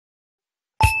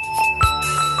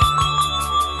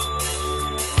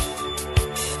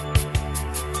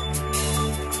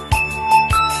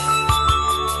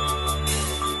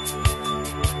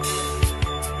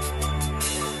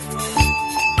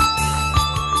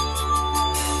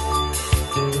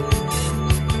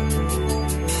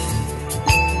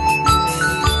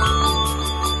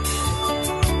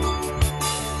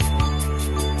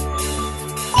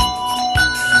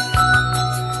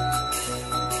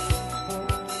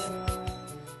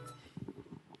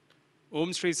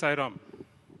Om Shri Sai Ram.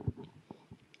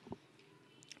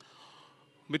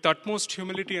 With utmost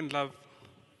humility and love,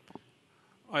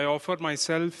 I offer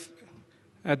myself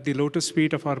at the lotus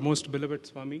feet of our most beloved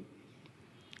Swami.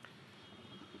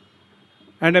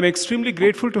 And I'm extremely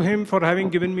grateful to him for having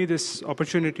given me this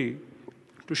opportunity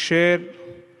to share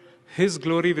his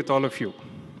glory with all of you.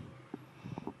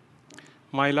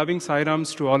 My loving Sai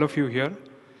Rams to all of you here.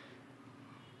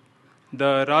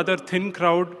 The rather thin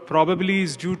crowd probably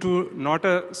is due to not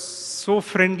a so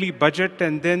friendly budget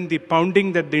and then the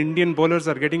pounding that the Indian bowlers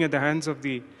are getting at the hands of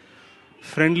the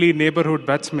friendly neighborhood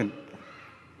batsmen.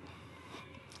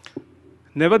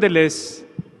 Nevertheless,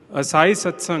 a Sai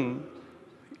Satsang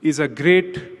is a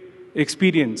great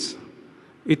experience.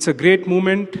 It's a great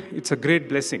moment. It's a great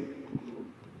blessing.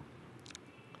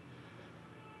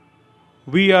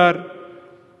 We are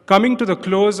coming to the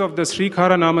close of the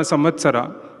Srikhara Nama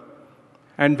Samvatsara,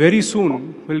 and very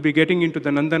soon we'll be getting into the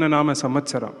Nandana Nama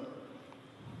Samvatsara.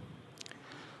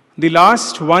 The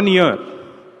last 1 year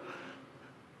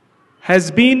has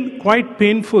been quite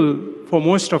painful for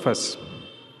most of us.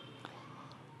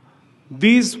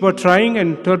 These were trying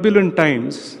and turbulent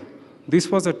times. This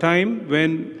was a time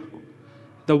when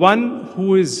the one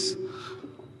who is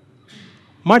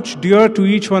much dear to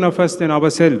each one of us than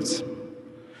ourselves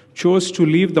chose to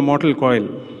leave the mortal coil.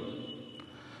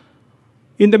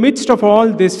 In the midst of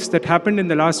all this that happened in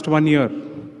the last 1 year,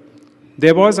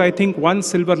 there was, I think, one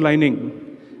silver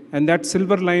lining, and that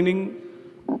silver lining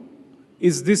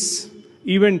is this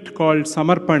event called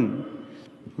Samarpan,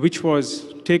 which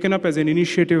was taken up as an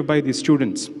initiative by the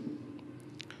students.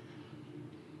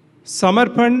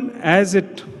 Samarpan, as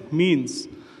it means,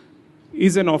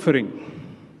 is an offering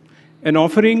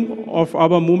of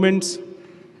our moments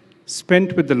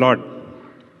spent with the Lord.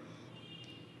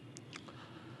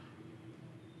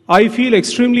 I feel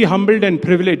extremely humbled and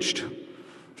privileged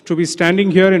to be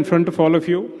standing here in front of all of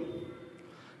you,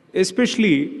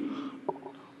 especially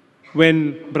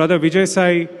when Brother Vijay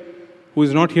Sai, who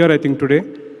is not here I think today,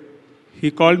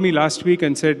 he called me last week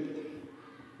and said,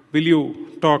 "Will you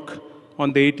talk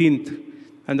on the 18th?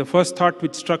 And the first thought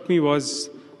which struck me was,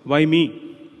 why me?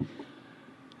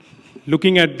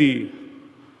 Looking at the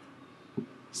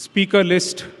speaker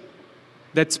list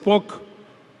that spoke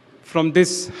from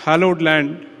this hallowed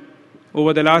land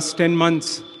over the last 10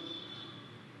 months,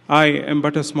 I am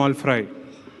but a small fry.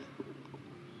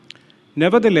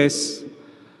 Nevertheless,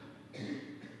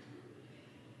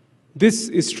 this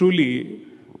is truly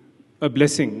a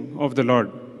blessing of the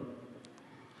Lord.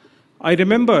 I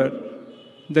remember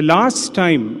the last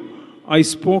time I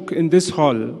spoke in this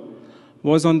hall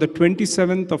was on the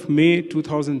 27th of May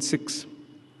 2006.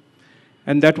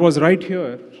 And that was right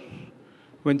here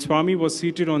when Swami was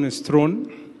seated on his throne.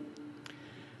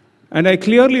 And I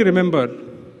clearly remember,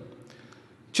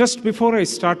 just before I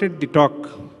started the talk,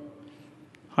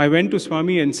 I went to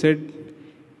Swami and said,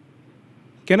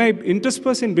 "Can I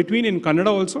intersperse in between in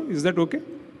Kannada also? Is that okay?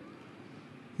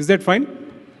 Is that fine?"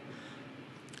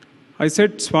 I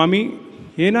said, "Swami,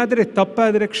 ಏನadre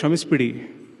ತಪ್ಪಾದರೆ ಕ್ಷಮಿಸ್ಬಿಡಿ.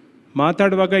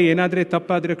 ಮಾತಾಡುವಾಗ ಏನಾದರೆ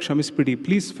ತಪ್ಪಾದರೆ ಕ್ಷಮಿಸ್ಬಿಡಿ.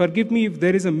 Please forgive me if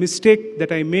there is a mistake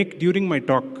that I make during my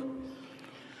talk."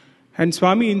 And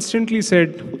Swami instantly said,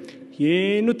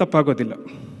 "ಏನು ತಪ್ಪಾಗೋದಿಲ್ಲ.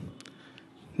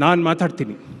 ನಾನು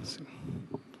ಮಾತಾಡ್ತೀನಿ."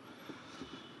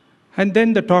 And then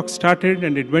the talk started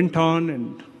and it went on,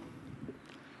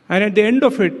 and at the end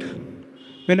of it,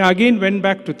 when I again went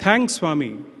back to thank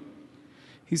Swami,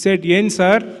 he said, "Yen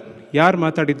sir, yaar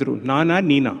matadidru, nana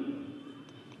neena?"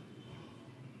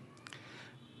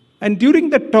 And during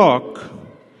the talk,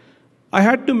 I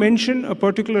had to mention a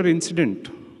particular incident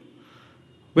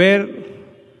where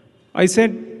I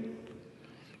said,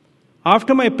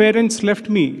 after my parents left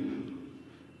me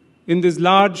in this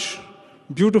large,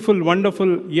 beautiful, wonderful,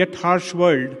 yet harsh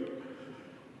world,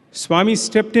 Swami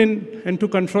stepped in and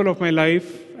took control of my life,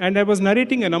 and I was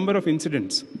narrating a number of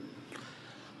incidents.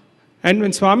 And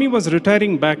when Swami was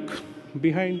retiring back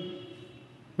behind,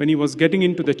 when he was getting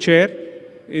into the chair,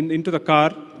 into the car,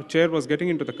 the chair was getting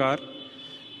into the car,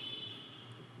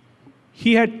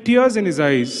 he had tears in his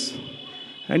eyes,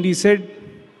 and he said,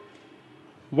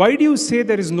 "Why do you say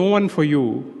there is no one for you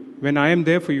when I am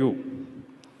there for you?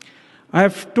 I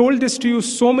have told this to you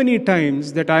so many times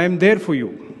that I am there for you.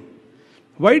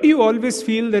 Why do you always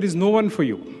feel there is no one for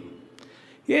you?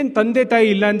 Yen tande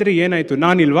tayi illa andre yenaitu,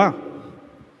 naan ilva?"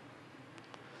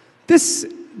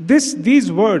 These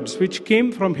words which came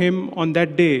from him on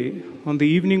that day, on the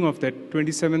evening of that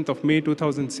 27th of May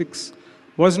 2006,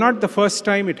 was not the first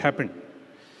time it happened.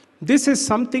 This is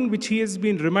something which he has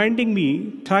been reminding me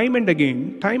time and again,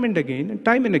 and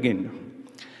time and again.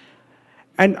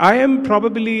 And I am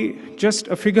probably just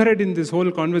a figurehead in this whole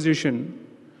conversation.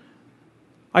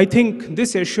 I think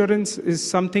this assurance is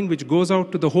something which goes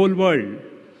out to the whole world,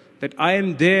 that I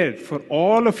am there for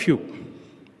all of you.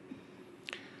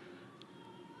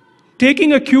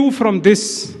 Taking a cue from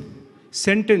this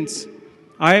sentence,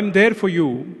 I am there for you,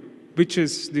 which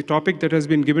is the topic that has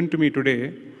been given to me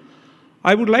today,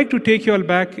 I would like to take you all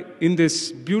back in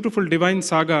this beautiful divine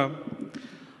saga,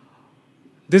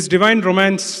 this divine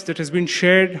romance that has been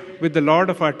shared with the Lord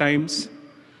of our times.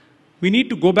 We need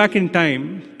to go back in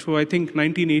time to, I think,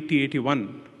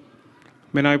 1980-81,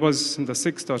 when I was in the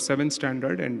 6th or 7th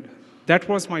standard, and that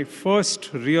was my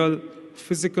first real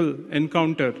physical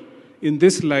encounter in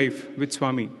this life with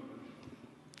Swami.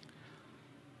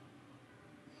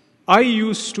 I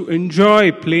used to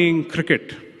enjoy playing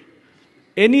cricket.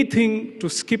 Anything to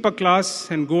skip a class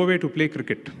and go away to play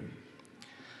cricket.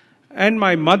 And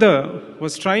my mother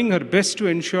was trying her best to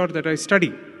ensure that I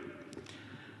study.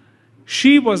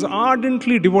 She was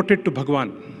ardently devoted to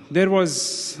Bhagwan. There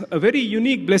was a very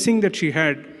unique blessing that she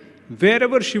had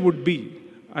wherever she would be.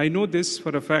 I know this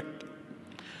for a fact.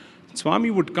 Swami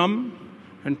would come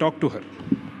and talk to her.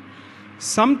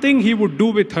 Something he would do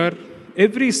with her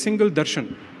every single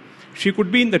darshan. She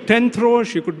could be in the 10th row,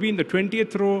 she could be in the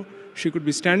 20th row, she could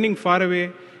be standing far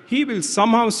away. He will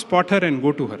somehow spot her and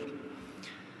go to her.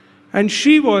 And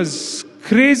she was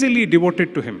crazily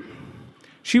devoted to him.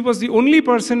 She was the only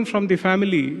person from the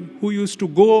family who used to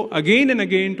go again and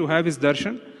again to have his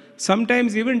darshan,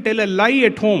 sometimes even tell a lie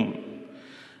at home.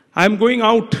 I am going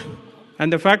out.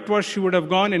 And the fact was, she would have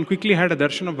gone and quickly had a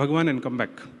darshan of Bhagwan and come back.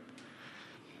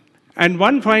 And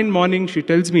one fine morning, she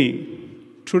tells me,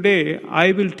 today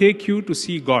I will take you to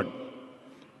see God.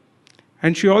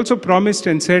 And she also promised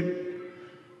and said,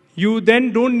 you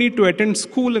then don't need to attend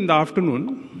school in the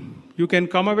afternoon. You can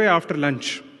come away after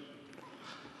lunch.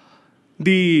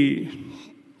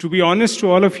 To be honest to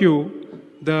all of you,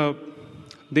 the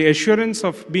assurance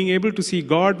of being able to see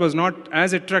God was not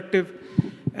as attractive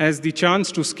as the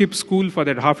chance to skip school for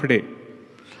that half a day.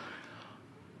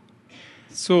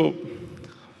 So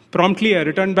promptly I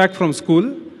returned back from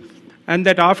school, and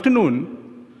that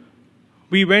afternoon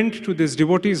we went to this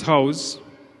devotee's house,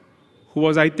 who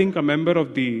was, I think, a member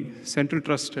of the Central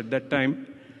Trust at that time,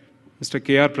 Mr.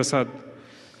 K.R. Prasad.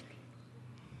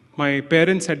 My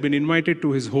parents had been invited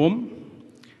to his home.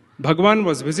 Bhagwan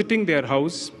was visiting their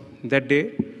house that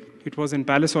day. It was in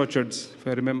Palace Orchards, if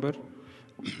I remember.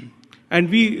 And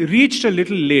we reached a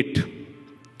little late.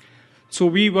 So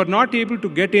we were not able to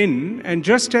get in, and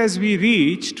just as we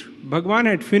reached, Bhagwan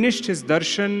had finished his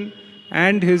darshan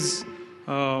and his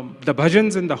the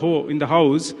bhajans in the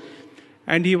house,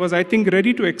 and he was, I think,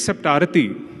 ready to accept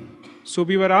Arati. So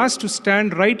we were asked to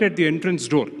stand right at the entrance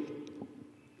door.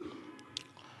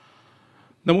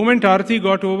 The moment Arati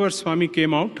got over, Swami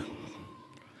came out,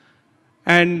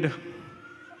 and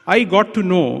I got to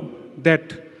know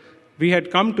that we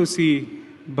had come to see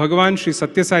Bhagavan Sri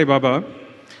Sathya Sai Baba,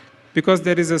 because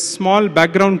there is a small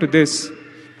background to this.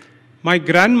 My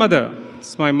grandmother,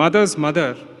 my mother's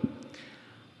mother,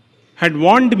 had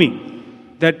warned me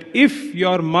that if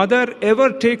your mother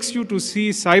ever takes you to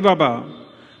see Sai Baba,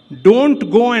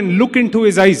 don't go and look into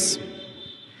his eyes.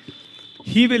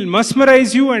 He will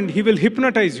mesmerize you and he will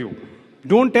hypnotize you.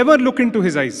 Don't ever look into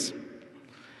his eyes.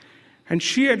 And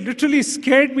she had literally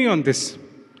scared me on this.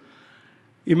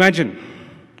 Imagine,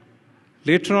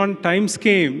 later on times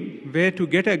came where to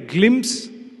get a glimpse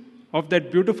of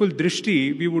that beautiful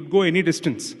drishti, we would go any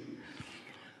distance.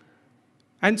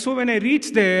 And so when I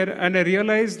reached there and I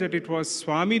realized that it was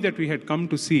Swami that we had come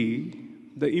to see,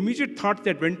 the immediate thought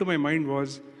that went to my mind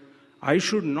was, I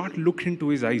should not look into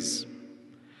his eyes.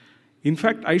 In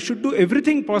fact, I should do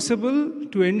everything possible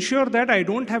to ensure that I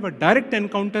don't have a direct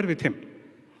encounter with him.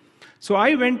 So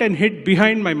I went and hid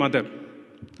behind my mother.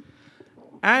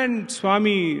 And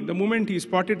Swami, the moment he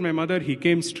spotted my mother, he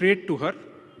came straight to her.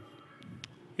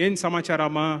 In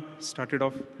Samacharama started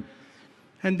off.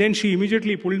 And then she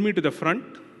immediately pulled me to the front.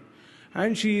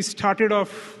 And she started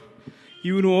off,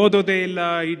 you know,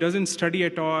 Ododela, he doesn't study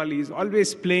at all. He's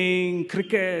always playing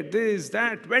cricket, this,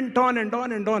 that, went on and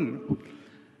on and on.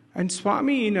 And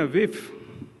Swami, in a whiff,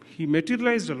 he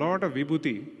materialized a lot of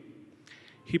vibhuti.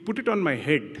 He put it on my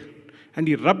head and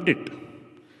he rubbed it.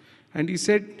 And he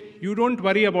said, you don't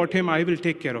worry about him, I will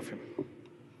take care of him.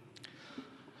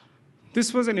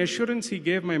 This was an assurance he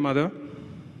gave my mother.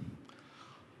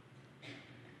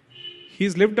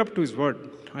 He's lived up to his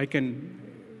word. I can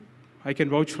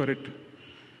vouch for it.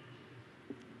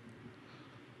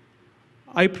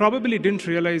 I probably didn't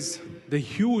realize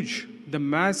the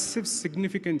massive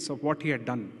significance of what he had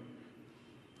done.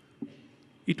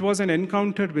 It was an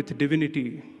encounter with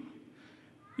divinity.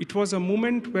 It was a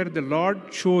moment where the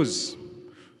Lord chose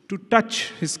to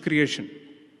touch His creation.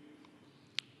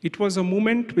 It was a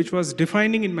moment which was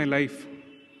defining in my life,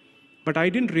 but I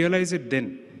didn't realize it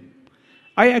then.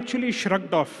 I actually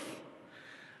shrugged off.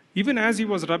 Even as he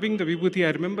was rubbing the vibhuti,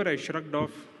 I remember I shrugged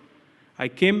off. I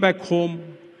came back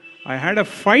home. I had a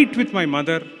fight with my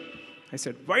mother. I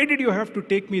said, "Why did you have to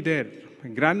take me there?" My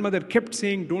grandmother kept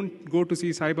saying, "Don't go to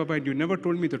see Sai Baba, and you never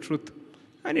told me the truth."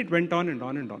 And it went on and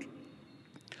on and on.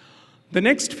 The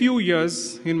next few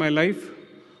years in my life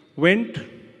went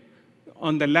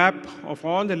on the lap of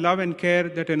all the love and care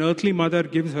that an earthly mother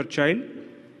gives her child.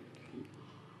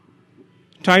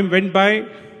 Time went by,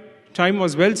 time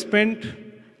was well spent.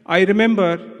 I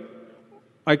remember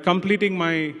I completing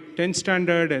my 10th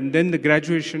standard and then the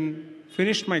graduation,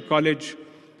 finished my college,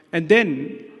 and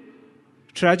then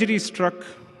tragedy struck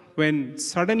when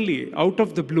suddenly, out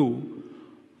of the blue,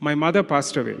 my mother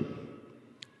passed away.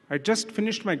 I just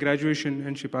finished my graduation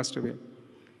and she passed away.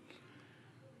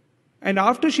 And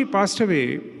after she passed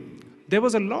away, there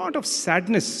was a lot of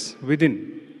sadness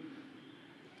within.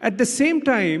 At the same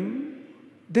time,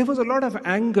 there was a lot of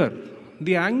anger.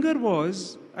 The anger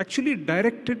was actually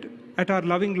directed at our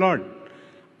loving Lord.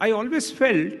 I always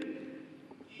felt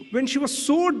when she was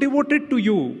so devoted to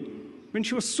you, when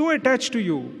she was so attached to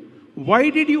you, why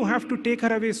did you have to take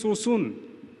her away so soon?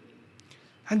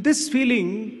 And this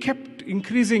feeling kept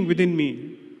increasing within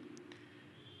me.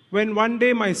 When one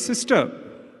day my sister,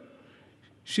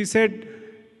 she said,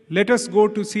 "Let us go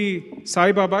to see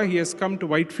Sai Baba. He has come to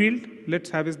Whitefield. Let's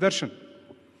have his darshan."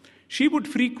 She would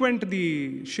frequent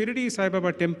the Shirdi Sai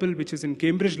Baba temple, which is in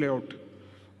Cambridge layout,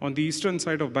 on the eastern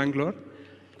side of Bangalore.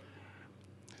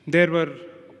 There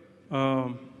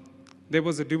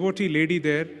was a devotee lady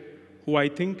there, who I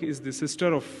think is the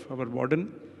sister of our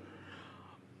warden.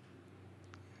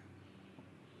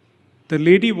 The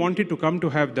lady wanted to come to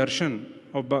have darshan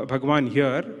of Bhagwan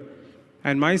here,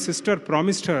 and my sister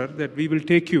promised her that we will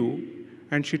take you,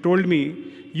 and she told me,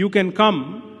 "You can come,"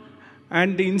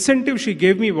 and the incentive she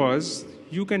gave me was,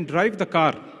 "You can drive the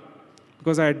car,"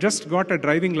 because I had just got a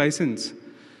driving license.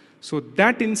 So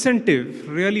that incentive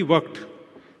really worked.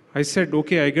 I said,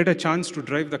 "Okay, I get a chance to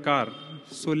drive the car,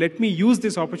 so let me use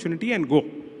this opportunity and go."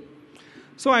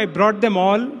 So I brought them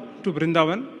all to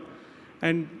Vrindavan,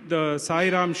 and the Sai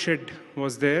Ram shed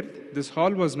was there. This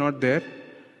hall was not there.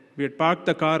 We had parked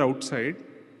the car outside,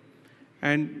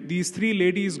 and these three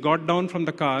ladies got down from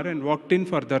the car and walked in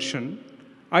for darshan.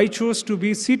 I chose to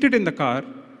be seated in the car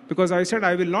because I said,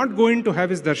 "I will not go in to have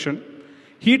his darshan.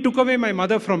 He took away my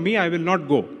mother from me, I will not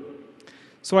go."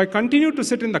 So I continued to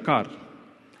sit in the car.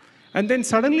 And then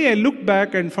suddenly I looked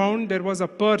back and found there was a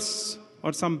purse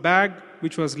or some bag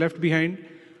which was left behind.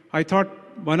 I thought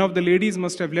one of the ladies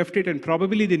must have left it and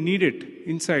probably they need it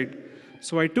inside.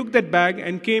 So I took that bag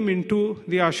and came into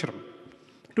the ashram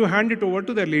to hand it over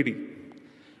to the lady.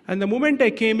 And the moment I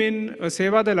came in, a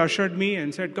Sevadal ushered me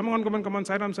and said, come on,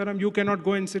 Sairam, you cannot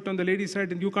go and sit on the lady's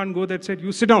side and you can't go that side,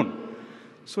 you sit down."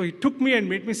 So he took me and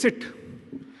made me sit.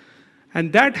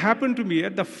 And that happened to me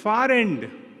at the far end,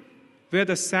 where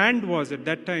the sand was at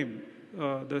that time.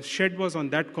 The shed was on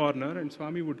that corner, and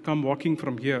Swami would come walking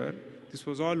from here. This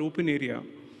was all open area.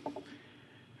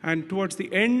 And towards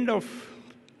the end of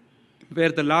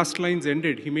where the last lines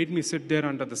ended, he made me sit there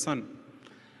under the sun.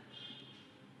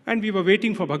 And we were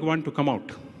waiting for Bhagwan to come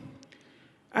out.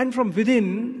 And from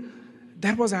within,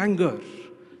 there was anger.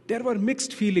 There were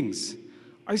mixed feelings.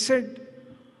 I said,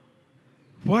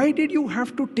 "Why did you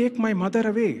have to take my mother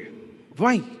away?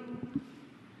 Why?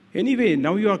 Anyway,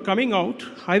 now you are coming out,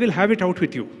 I will have it out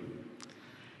with you."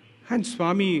 And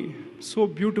Swami so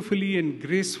beautifully and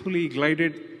gracefully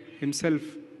glided himself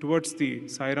towards the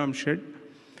Sai Ram shed.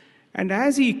 And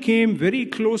as he came very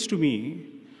close to me,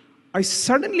 I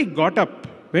suddenly got up,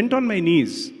 went on my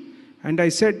knees, and I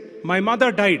said, "My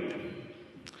mother died."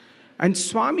 And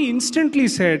Swami instantly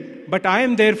said, "But I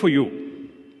am there for you."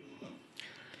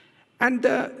 And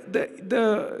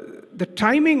the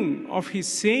timing of his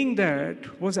saying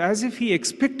that was as if he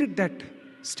expected that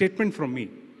statement from me.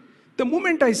 The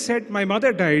moment I said, "My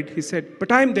mother died," he said,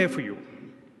 "But I am there for you."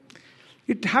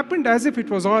 It happened as if it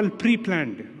was all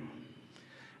pre-planned.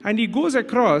 And he goes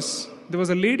across, there was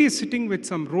a lady sitting with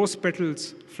some rose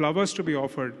petals, flowers to be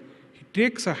offered. He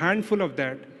takes a handful of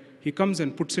that, he comes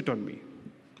and puts it on me.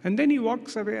 And then he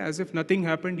walks away as if nothing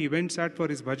happened. He went, sat for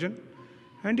his bhajan,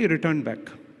 and he returned back.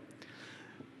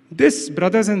 This,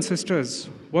 brothers and sisters,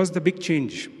 was the big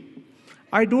change.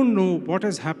 I don't know what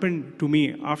has happened to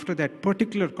me after that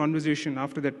particular conversation,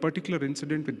 after that particular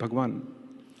incident with Bhagwan.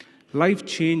 Life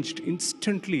changed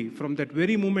instantly from that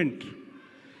very moment.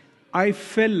 I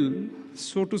fell,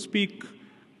 so to speak,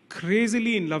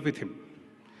 crazily in love with him.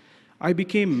 I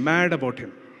became mad about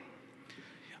him.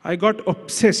 I got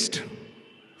obsessed.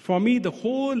 For me, the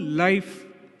whole life,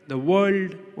 the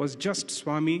world was just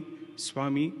Swami,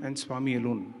 Swami, and Swami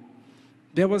alone.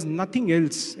 There was nothing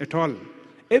else at all.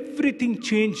 Everything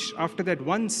changed after that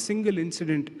one single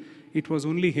incident. It was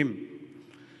only him.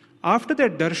 After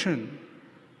that darshan,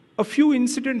 a few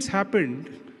incidents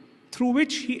happened through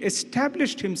which he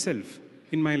established himself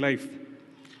in my life.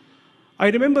 I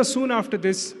remember soon after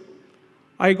this,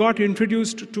 I got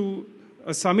introduced to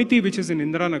a samiti which is in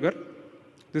Indiranagar.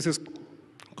 This is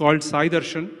called Sai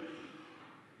Darshan.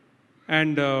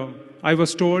 And I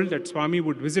was told that Swami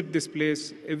would visit this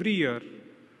place every year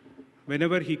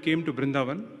whenever he came to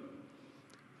Vrindavan.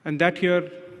 And that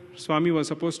year, Swami was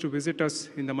supposed to visit us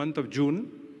in the month of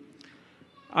June.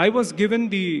 I was given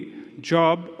the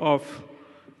job of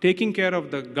taking care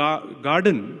of the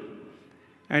garden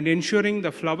and ensuring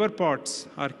the flower pots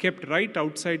are kept right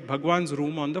outside Bhagwan's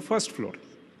room on the first floor.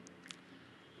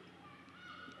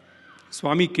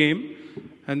 Swami came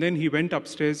and then he went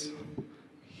upstairs.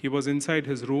 He was inside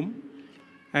his room.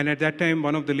 And at that time,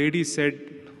 one of the ladies said,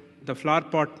 the flower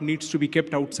pot needs to be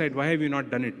kept outside. Why have you not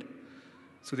done it?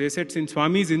 So they said, since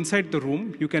Swami is inside the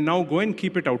room, you can now go and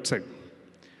keep it outside.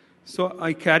 So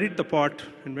I carried the pot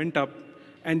and went up.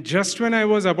 And just when I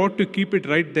was about to keep it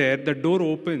right there, the door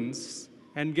opens.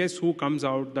 And guess who comes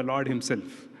out? The Lord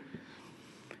himself.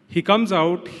 He comes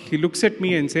out, he looks at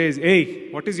me and says, hey,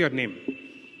 what is your name?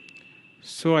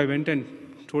 So I went and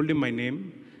told him my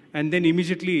name. And then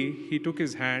immediately he took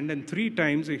his hand and 3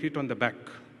 times he hit on the back.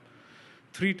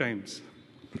 3 times.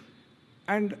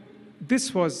 And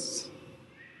this was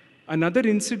another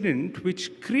incident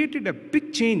which created a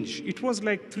big change. It was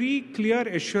like 3 clear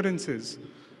assurances.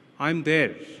 I'm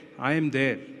there, I am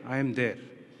there, I am there.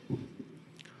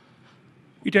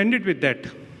 It ended with that.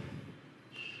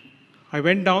 I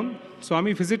went down,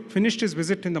 Swami finished his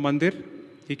visit in the mandir.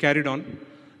 He carried on.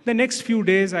 The next few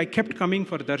days, I kept coming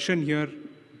for darshan here.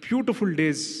 Beautiful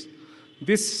days.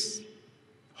 This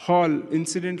hall,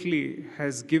 incidentally,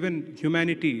 has given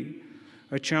humanity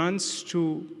a chance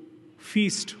to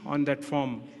feast on that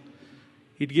form.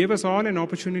 It gave us all an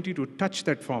opportunity to touch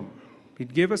that form.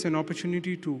 It gave us an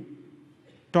opportunity to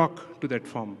talk to that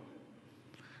form.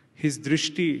 His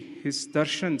drishti, his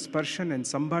darshan, sparshan and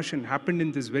sambhashan happened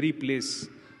in this very place.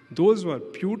 Those were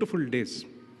beautiful days.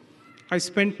 I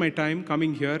spent my time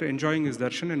coming here, enjoying his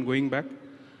darshan and going back.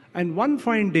 And one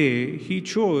fine day, he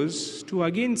chose to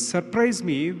again surprise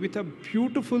me with a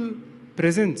beautiful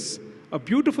presence, a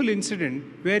beautiful incident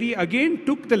where he again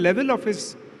took the level of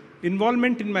his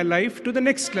involvement in my life to the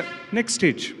next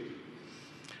stage.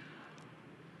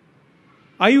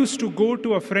 I used to go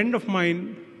to a friend of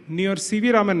mine near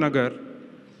C.V. Raman Nagar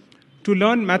to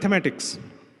learn mathematics.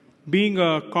 Being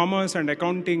a commerce and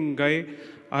accounting guy,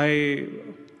 I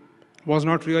was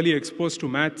not really exposed to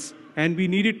maths, and we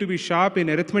needed to be sharp in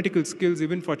arithmetical skills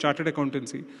even for chartered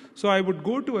accountancy. So I would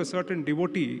go to a certain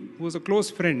devotee who was a close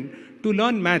friend to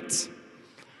learn maths.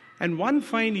 And one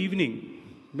fine evening,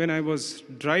 when I was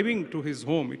driving to his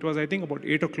home, it was I think about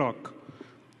 8 o'clock,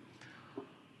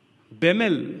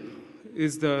 Bemel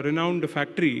is the renowned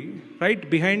factory. Right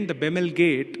behind the Bemel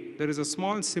gate, there is a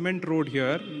small cement road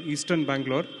here, eastern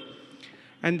Bangalore,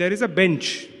 and there is a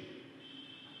bench.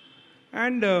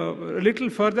 And a little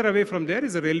further away from there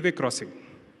is a railway crossing.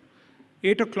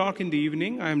 8 o'clock in the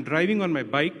evening, I am driving on my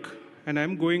bike and I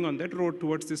am going on that road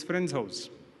towards this friend's house.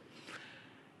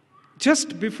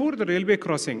 Just before the railway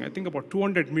crossing, I think about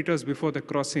 200 meters before the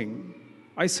crossing,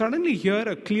 I suddenly hear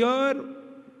a clear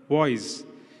voice,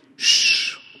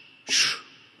 shh, shh,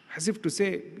 as if to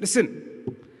say,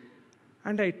 listen.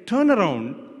 And I turn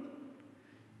around,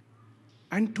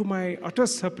 and to my utter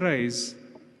surprise,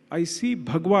 I see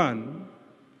Bhagwan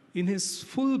in his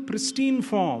full pristine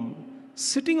form,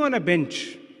 sitting on a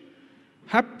bench,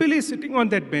 happily sitting on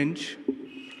that bench,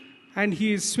 and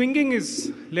he is swinging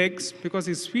his legs because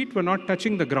his feet were not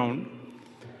touching the ground,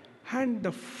 and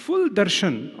the full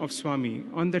darshan of Swami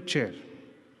on that chair.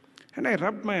 And I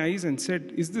rubbed my eyes and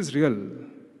said, is this real?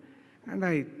 And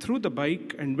I threw the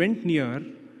bike and went near,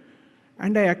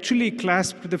 and I actually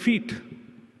clasped the feet.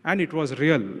 And it was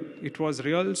real. It was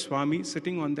real Swami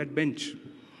sitting on that bench.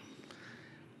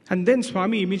 And then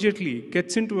Swami immediately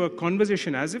gets into a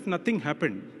conversation as if nothing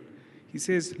happened. He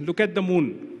says, look at the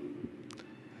moon.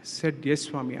 I said, yes,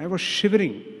 Swami. I was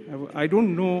shivering. I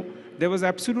don't know. There was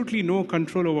absolutely no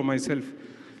control over myself.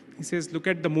 He says, look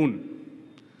at the moon.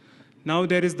 Now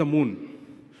there is the moon.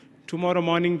 Tomorrow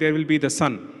morning there will be the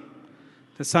sun.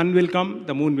 The sun will come,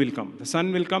 the moon will come. The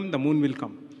sun will come, the moon will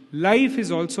come. Life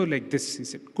is also like this, he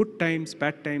said. Good times,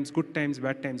 bad times, good times,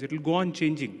 bad times. It will go on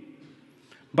changing.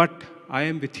 But I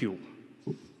am with you.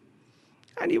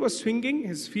 And he was swinging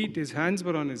his feet, his hands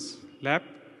were on his lap,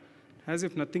 as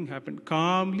if nothing happened.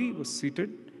 Calmly was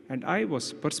seated, and I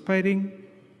was perspiring.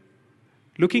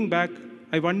 Looking back,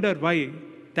 I wonder why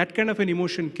that kind of an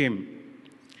emotion came.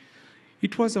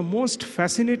 It was a most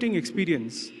fascinating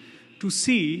experience to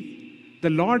see the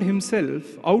Lord himself,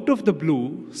 out of the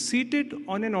blue, seated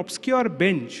on an obscure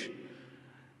bench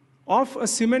off a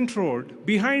cement road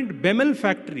behind Bemel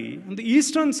factory on the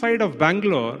eastern side of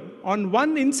Bangalore on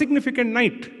one insignificant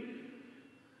night.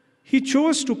 He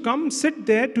chose to come sit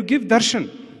there to give darshan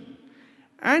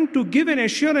and to give an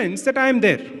assurance that I am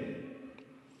there.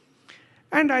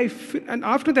 And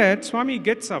after that, Swami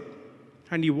gets up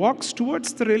and he walks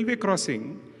towards the railway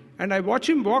crossing, and I watch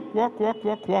him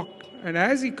walk. And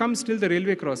as he comes till the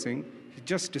railway crossing, he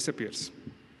just disappears.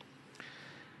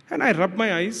 And I rub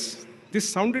my eyes. This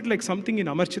sounded like something in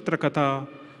Amar Chitra Katha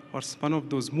or one of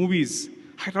those movies.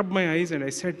 I rubbed my eyes and I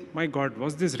said, my God,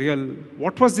 was this real?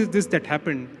 What was this that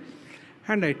happened?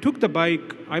 And I took the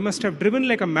bike. I must have driven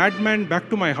like a madman back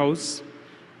to my house.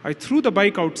 I threw the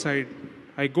bike outside.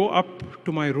 I go up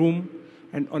to my room,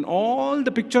 and on all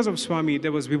the pictures of Swami,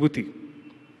 there was vibhuti.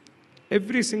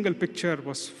 Every single picture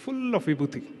was full of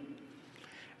vibhuti.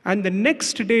 And the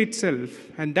next day itself,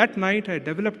 and that night I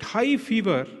developed high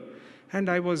fever, and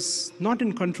I was not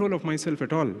in control of myself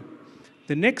at all.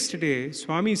 The next day,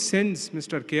 Swami sends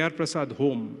Mr. K.R. Prasad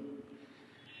home,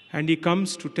 and he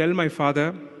comes to tell my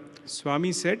father,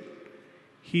 Swami said,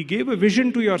 he gave a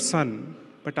vision to your son,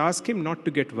 but ask him not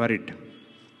to get worried.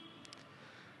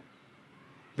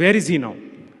 Where is he now?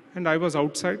 And I was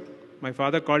outside. My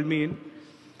father called me in,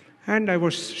 and I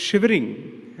was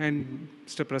shivering. And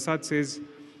Mr. Prasad says,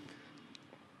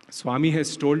 Swami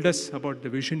has told us about the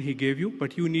vision he gave you,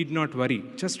 but you need not worry.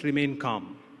 Just remain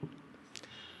calm.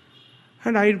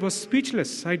 And I was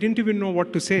speechless. I didn't even know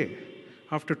what to say.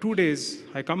 After 2 days,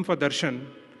 I come for darshan.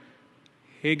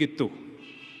 Hegittu.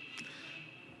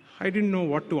 I didn't know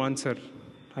what to answer.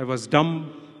 I was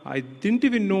dumb. I didn't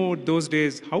even know those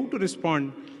days how to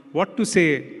respond, what to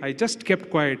say. I just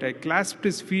kept quiet. I clasped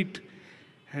his feet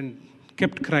and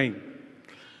kept crying.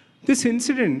 This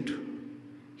incident,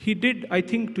 he did, I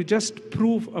think, to just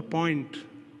prove a point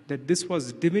that this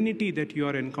was divinity that you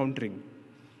are encountering.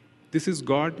 This is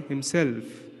God himself,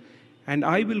 and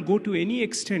I will go to any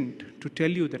extent to tell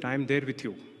you that I am there with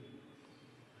you.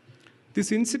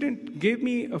 This incident gave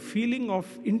me a feeling of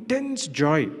intense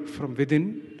joy from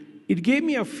within. It gave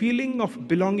me a feeling of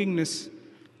belongingness.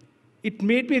 It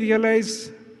made me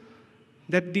realize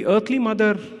that the earthly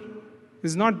mother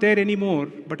is not there anymore,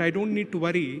 but I don't need to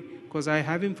worry because I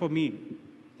have him for me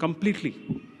completely.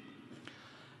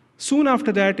 Soon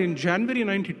after that, in January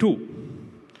 92,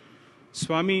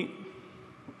 Swami,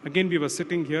 again we were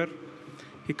sitting here,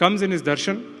 he comes in his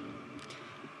darshan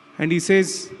and he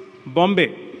says,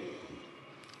 Bombay.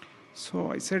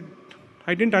 So I said,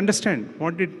 I didn't understand.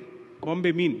 What did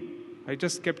Bombay mean? I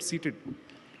just kept seated.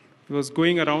 He was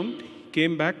going around,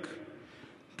 came back.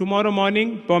 Tomorrow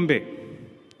morning, Bombay.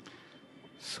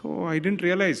 So I didn't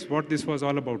realize what this was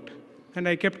all about. And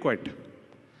I kept quiet.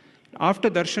 After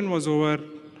darshan was over,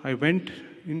 I went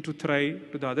into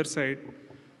Thrai to the other side.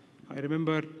 I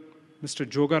remember Mr.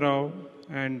 Joga Rao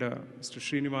and Mr.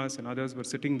 Srinivas and others were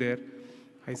sitting there.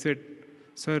 I said,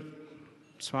 Sir,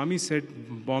 Swami said,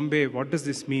 Bombay, what does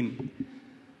this mean?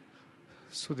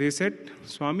 So they said,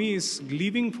 Swami is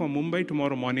leaving for Mumbai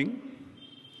tomorrow morning.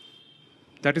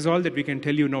 That is all that we can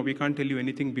tell you now. We can't tell you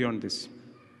anything beyond this.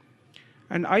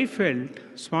 And I felt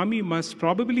Swami must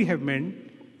probably have meant,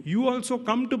 you also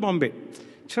come to Bombay.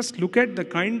 Just look at the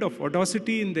kind of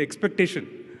audacity in the expectation.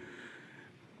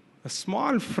 A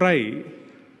small fry.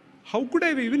 How could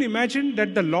I even imagine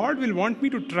that the Lord will want me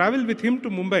to travel with him to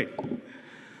Mumbai?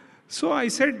 So I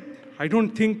said, I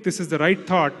don't think this is the right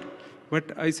thought,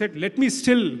 but I said, let me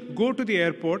still go to the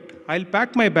airport. I'll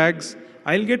pack my bags.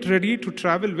 I'll get ready to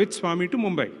travel with Swami to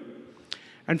Mumbai.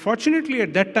 And fortunately,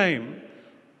 at that time,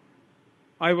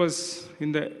 I was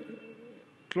in the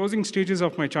closing stages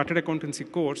of my chartered accountancy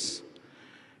course,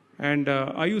 and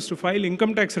I used to file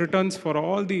income tax returns for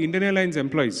all the Indian Airlines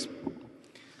employees.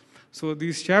 So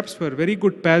these chaps were very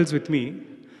good pals with me.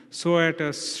 So at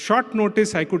a short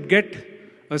notice, I could get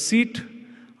a seat.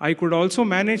 I could also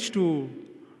manage to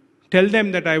tell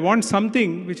them that I want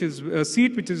something, which is a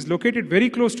seat which is located very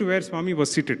close to where Swami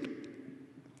was seated.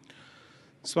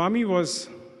 Swami was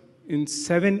in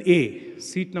 7A,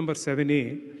 seat number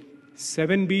 7A.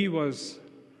 7B was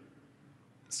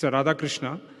Sir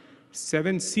Radhakrishna.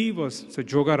 7C was Sir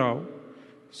Joga Rao.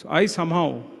 So I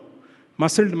somehow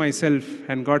muscled myself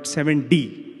and got 7D.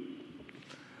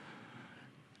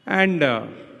 And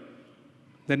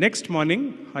the next morning,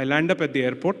 I land up at the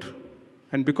airport.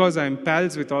 And because I'm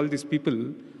pals with all these people,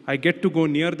 I get to go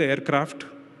near the aircraft.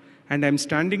 And I'm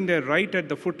standing there right at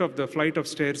the foot of the flight of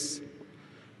stairs.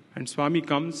 And Swami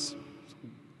comes.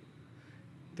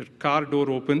 The car door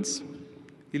opens.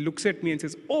 He looks at me and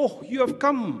says, "Oh, you have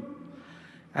come."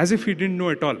 As if he didn't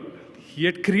know at all. He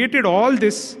had created all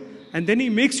this, and then he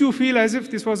makes you feel as if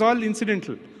this was all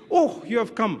incidental. "Oh, you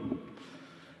have come."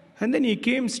 And then he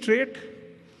came straight,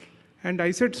 and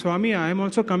I said, "Swami, I am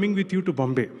also coming with you to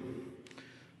Bombay."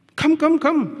 "Come, come,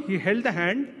 come." He held the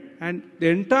hand, and the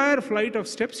entire flight of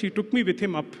steps, he took me with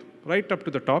him up, right up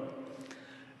to the top.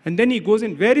 And then he goes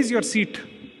in, "Where is your seat?"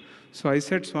 So I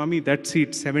said, "Swami, that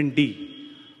seat, 7D.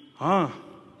 "Ah,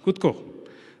 Kutko."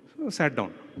 So sat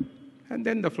down. And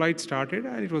then the flight started,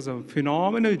 and it was a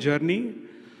phenomenal journey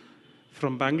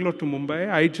from Bangalore to Mumbai.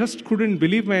 I just couldn't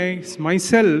believe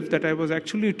myself that I was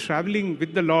actually traveling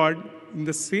with the Lord in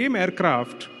the same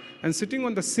aircraft and sitting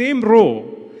on the same row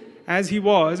as he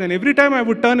was. And every time I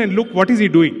would turn and look, what is he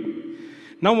doing?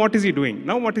 Now what is he doing?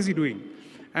 Now what is he doing?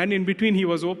 And in between, he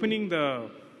was opening the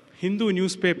Hindu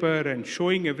newspaper and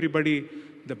showing everybody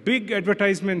the big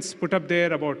advertisements put up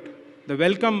there about the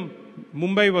welcome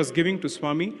Mumbai was giving to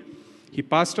Swami. He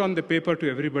passed on the paper to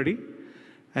everybody.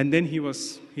 And then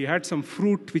he had some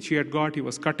fruit which he had got. He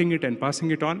was cutting it and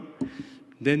passing it on.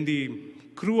 Then the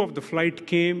crew of the flight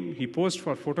came. He posed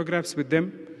for photographs with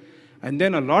them. And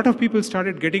then a lot of people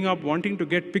started getting up, wanting to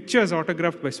get pictures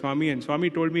autographed by Swami. And Swami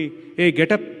told me, "Hey,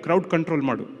 get up, crowd control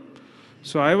madu."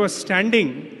 So I was standing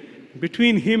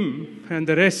between him and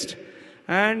the rest.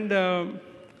 And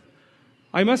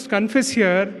I must confess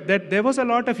here that there was a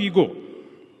lot of ego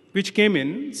which came in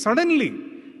suddenly.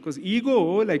 Because ego,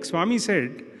 like Swami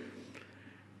said,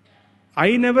 I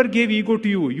never gave ego to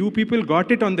you. You people got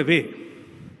it on the way.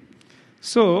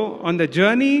 So on the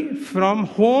journey from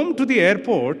home to the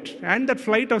airport and that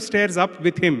flight of stairs up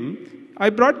with him, I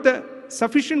brought the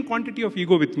sufficient quantity of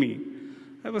ego with me.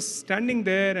 I was standing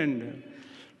there, and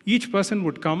each person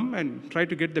would come and try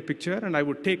to get the picture, and I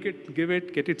would take it, give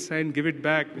it, get it signed, give it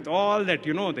back. With all that,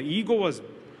 the ego was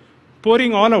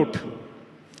pouring all out.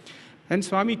 And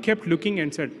Swami kept looking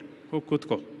and said, "Oh,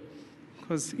 Kutko."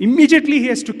 Because immediately he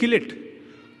has to kill it.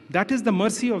 That is the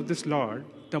mercy of this Lord.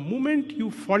 The moment you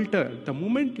falter, the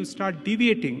moment you start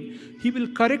deviating, he will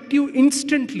correct you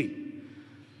instantly.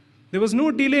 There was no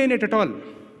delay in it at all.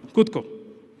 Kutko.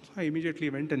 I immediately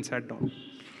went and sat down.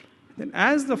 Then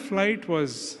as the flight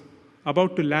was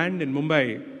about to land in Mumbai,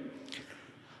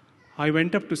 I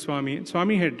went up to Swami.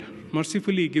 Swami had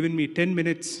mercifully given me 10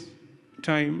 minutes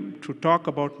time to talk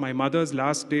about my mother's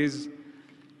last days,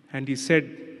 and he said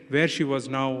where she was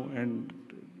now, and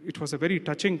it was a very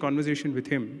touching conversation with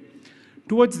him.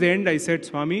 Towards the end, I said,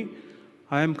 "Swami,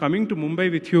 I am coming to Mumbai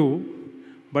with you,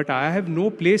 but I have no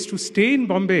place to stay in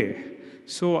Bombay.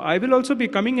 So I will also be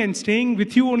coming and staying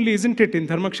with you only, isn't it, in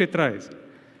Dharmakshetra?"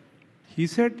 He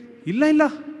said, "Illa, illa."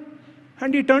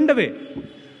 And he turned away.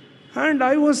 And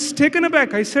I was taken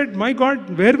aback. I said, "My God,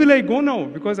 where will I go now?"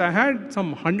 Because I had some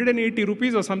 180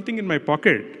 rupees or something in my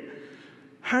pocket.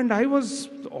 And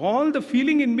all the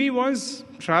feeling in me was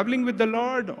traveling with the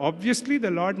Lord. Obviously,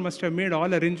 the Lord must have made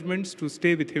all arrangements to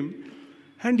stay with him.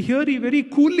 And here he very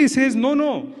coolly says, "No,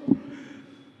 no."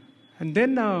 And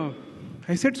then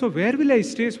I said, "So where will I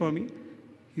stay, Swami?"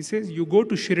 He says, "You go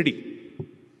to Shirdi.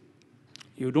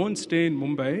 You don't stay in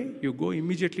Mumbai, you go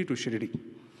immediately to Shirdi.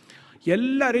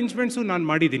 All arrangements ನಾನು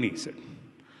ಮಾಡಿದ್ದೀನಿ," he said.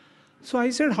 So I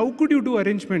said, "How could you do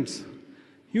arrangements?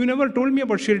 You never told me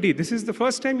about Shirdi. This is the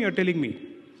first time you're telling me."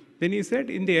 Then he said,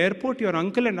 "In the airport, your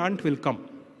uncle and aunt will come."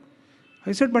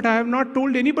 I said, "But I have not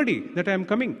told anybody that I am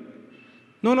coming."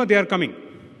 "No, no, they are coming.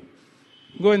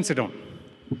 Go and sit down."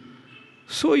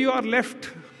 So you are left,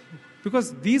 because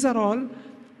these are all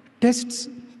tests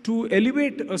to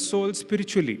elevate a soul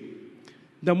spiritually.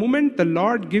 The moment the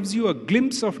Lord gives you a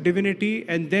glimpse of divinity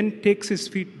and then takes his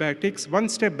feet back, takes one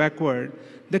step backward,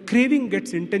 the craving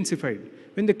gets intensified.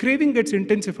 When the craving gets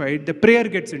intensified, the prayer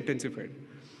gets intensified.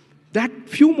 That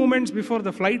few moments before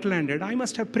the flight landed, I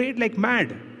must have prayed like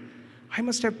mad. I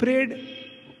must have prayed,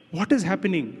 what is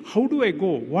happening? How do I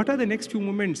go? What are the next few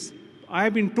moments? I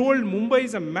have been told Mumbai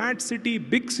is a mad city,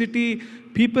 big city.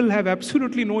 People have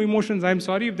absolutely no emotions. I'm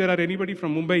sorry if there are anybody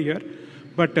from Mumbai here.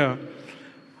 But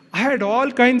I had all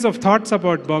kinds of thoughts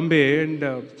about Bombay, and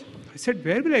I said,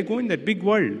 where will I go in that big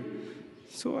world?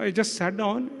 So I just sat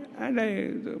down, and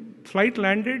the flight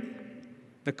landed.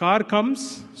 The car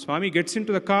comes, Swami gets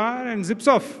into the car and zips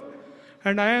off.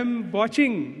 And I am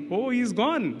watching, oh, he's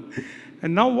gone.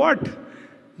 And now what?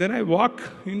 Then I walk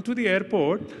into the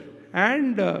airport,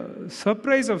 and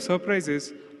surprise of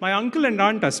surprises, my uncle and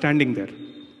aunt are standing there.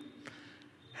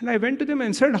 And I went to them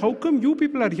and said, how come you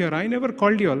people are here? I never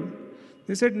called you all.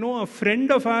 They said, no, a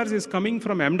friend of ours is coming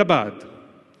from Ahmedabad.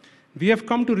 We have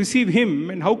come to receive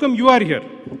him, and how come you are here?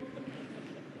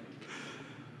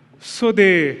 So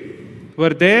they were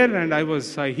there, and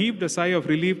I heaved a sigh of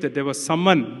relief that there was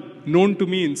someone known to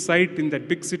me in sight in that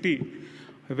big city.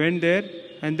 I went there,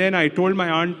 and then I told my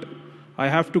aunt, I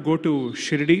have to go to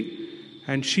Shirdi,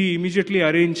 and she immediately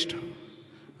arranged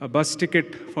a bus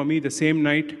ticket for me the same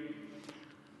night.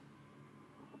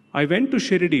 I went to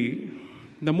Shirdi.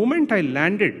 The moment I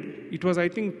landed, it was I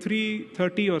think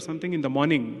 3:30 or something in the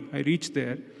morning, I reached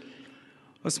there.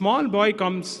 A small boy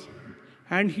comes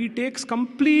and he takes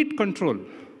complete control.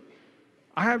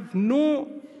 I had not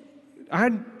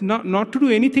to do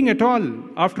anything at all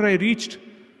after I reached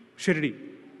Shirdi.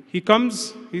 He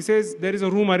comes, he says, there is a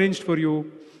room arranged for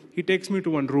you. He takes me to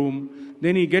one room.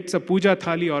 Then he gets a puja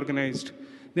thali organized.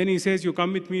 Then he says, you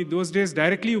come with me. Those days,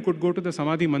 directly you could go to the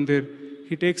Samadhi Mandir.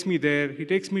 He takes me there. He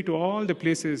takes me to all the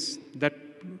places. That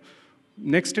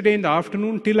next day in the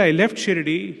afternoon, till I left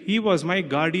Shirdi, he was my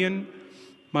guardian,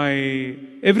 my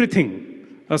everything.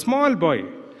 A small boy.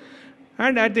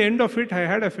 And at the end of it, I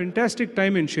had a fantastic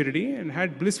time in Shirdi and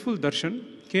had blissful darshan.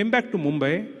 Came back to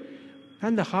Mumbai,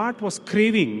 and the heart was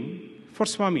craving for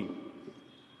Swami.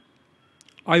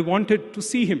 I wanted to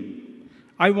see him.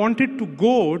 I wanted to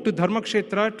go to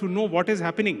Dharmakshetra to know what is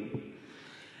happening.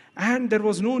 And there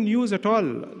was no news at all.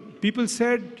 People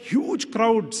said, huge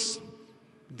crowds.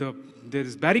 There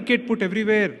is barricade put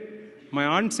everywhere. My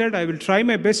aunt said, I will try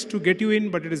my best to get you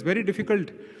in, but it is very difficult.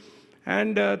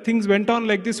 And things went on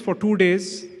like this for 2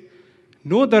 days.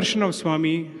 No darshan of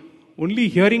Swami, only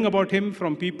hearing about him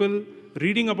from people,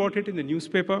 reading about it in the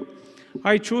newspaper.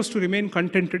 I chose to remain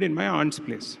contented in my aunt's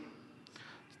place.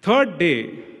 Third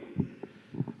day,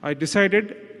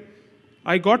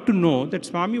 I got to know that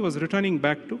Swami was returning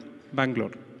back to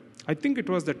Bangalore. I think it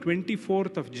was the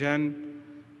 24th of Jan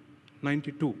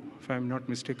 92, if I'm not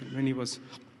mistaken, when he was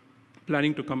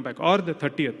planning to come back, or the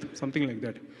 30th, something like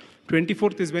that.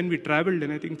 24th is when we traveled,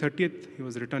 and I think 30th he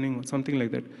was returning, something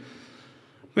like that.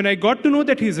 When I got to know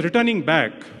that he's returning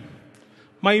back,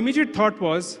 my immediate thought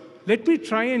was, let me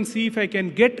try and see if I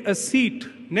can get a seat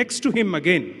next to him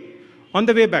again on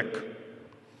the way back.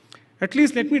 At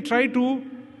least let me try to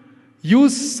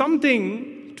use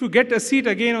something to get a seat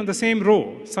again on the same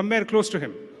row, somewhere close to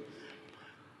him.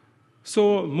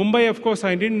 So Mumbai, of course,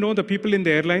 I didn't know the people in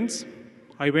the airlines.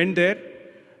 I went there,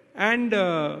 and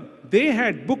they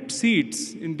had booked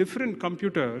seats in different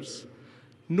computers.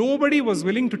 Nobody was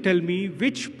willing to tell me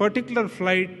which particular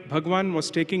flight Bhagwan was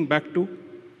taking back to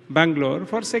Bangalore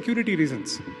for security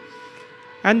reasons.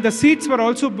 And the seats were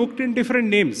also booked in different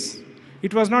names.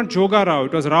 It was not Joga Rao,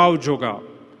 it was Rao Joga.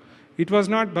 It was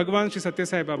not Bhagwan Sri Sathya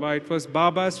Sai Baba, it was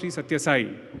Baba Sri Sathya Sai.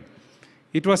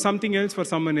 It was something else for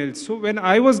someone else. So when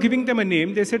I was giving them a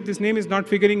name, they said this name is not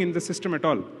figuring in the system at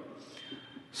all.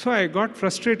 So I got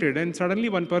frustrated, and suddenly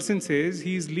one person says,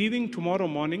 he is leaving tomorrow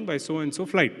morning by so-and-so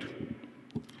flight.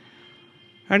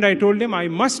 And I told him I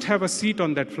must have a seat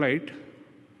on that flight.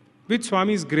 With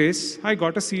Swami's grace, I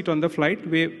got a seat on the flight,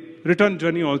 return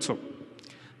journey also.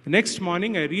 The next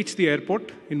morning, I reached the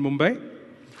airport in Mumbai,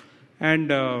 and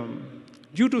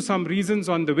due to some reasons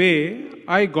on the way,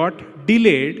 I got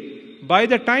delayed. By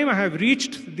the time I have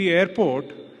reached the airport,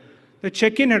 the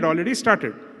check-in had already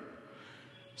started.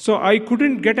 So I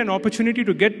couldn't get an opportunity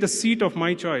to get the seat of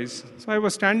my choice. So I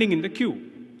was standing in the queue.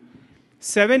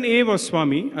 7A was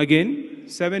Swami, again,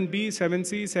 7B,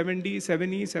 7C, 7D,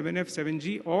 7E, 7F,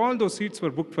 7G, all those seats were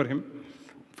booked for him,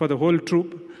 for the whole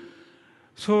troop.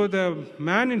 So the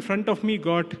man in front of me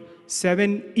got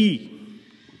 7E.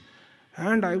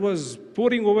 And I was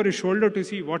poring over his shoulder to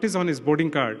see what is on his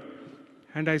boarding card.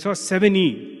 And I saw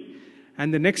 7E.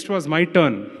 And the next was my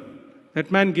turn. That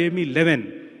man gave me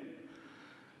 11.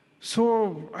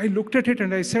 So I looked at it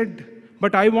and I said,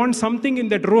 but I want something in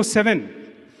that row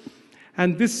 7.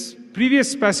 And this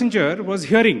previous passenger was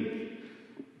hearing.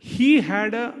 He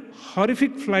had a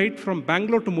horrific flight from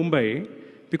Bangalore to Mumbai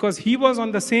because he was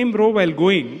on the same row while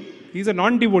going. He's a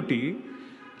non-devotee.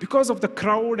 Because of the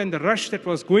crowd and the rush that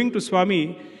was going to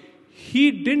Swami, he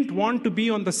didn't want to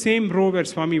be on the same row where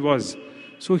Swami was.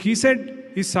 So he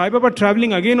said, is Sai Baba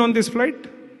traveling again on this flight?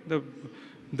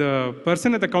 The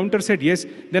person at the counter said, yes.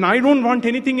 Then I don't want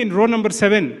anything in row number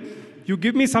 7. You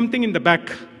give me something in the back.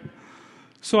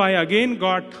 So I again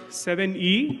got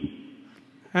 7E,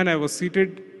 and I was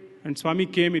seated, and Swami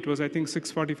came. It was, I think,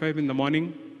 6:45 in the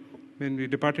morning when we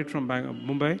departed from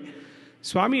Mumbai.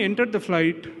 Swami entered the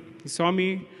flight. He saw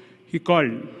me. He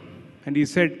called. And he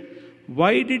said,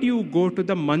 why did you go to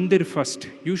the mandir first?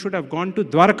 You should have gone to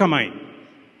Dwarkamai.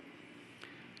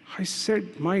 I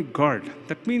said, my God,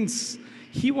 that means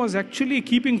he was actually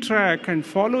keeping track and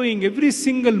following every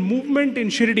single movement in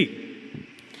Shirdi.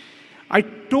 I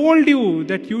told you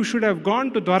that you should have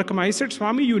gone to Dwarkamai. I said,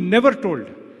 Swami, you never told.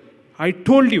 I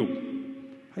told you.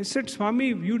 I said, Swami,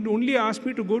 you only asked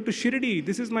me to go to Shirdi.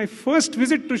 This is my first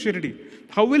visit to Shirdi.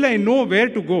 How will I know where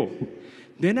to go?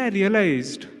 Then I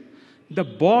realized the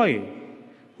boy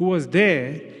who was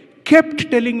there kept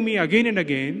telling me again and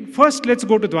again, first let's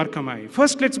go to Dwarkamai.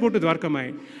 First let's go to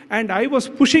Dwarkamai. And I was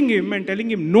pushing him and telling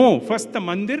him, no, first the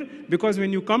mandir, because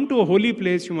when you come to a holy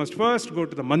place, you must first go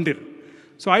to the mandir.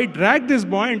 So I dragged this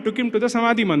boy and took him to the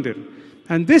Samadhi mandir.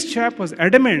 And this chap was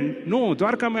adamant, no,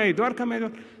 Dwarkamai,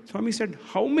 Dwarkamai. Swami said,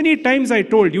 how many times I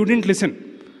told, you didn't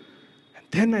listen. And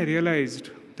then I realized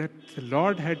that the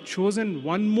Lord had chosen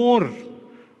one more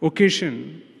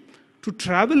occasion to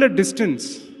travel a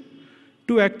distance,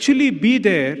 to actually be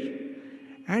there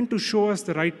and to show us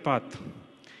the right path.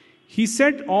 He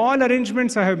said, all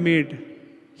arrangements I have made.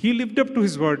 He lived up to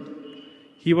his word.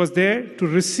 He was there to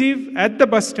receive at the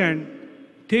bus stand,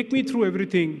 take me through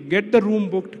everything, get the room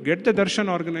booked, get the darshan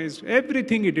organized,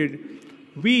 everything he did.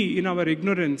 We, in our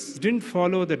ignorance, didn't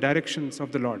follow the directions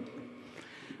of the Lord.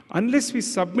 Unless we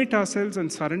submit ourselves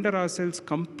and surrender ourselves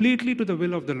completely to the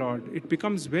will of the Lord, it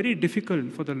becomes very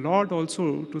difficult for the Lord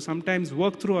also to sometimes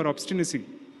work through our obstinacy.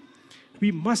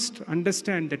 We must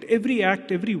understand that every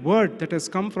act, every word that has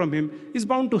come from him is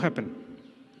bound to happen.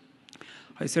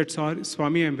 I said, sorry,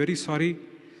 Swami, I'm very sorry.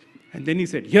 And then he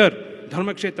said, here,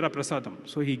 Dharmakshetra Prasadam.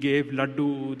 So he gave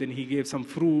laddu, then he gave some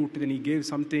fruit, then he gave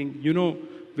something. You know,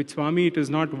 with Swami it is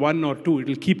not one or two, it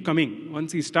will keep coming.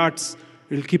 Once he starts,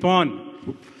 it will keep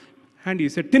on. And he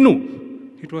said,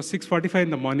 Tinu. It was 6:45 in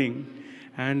the morning,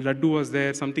 and laddu was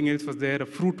there, something else was there, a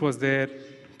fruit was there.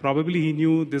 Probably he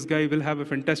knew this guy will have a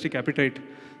fantastic appetite.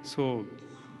 So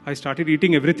I started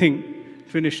eating everything,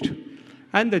 finished.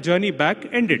 And the journey back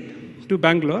ended to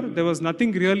Bangalore. There was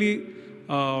nothing really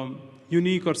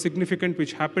unique or significant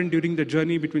which happened during the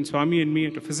journey between Swami and me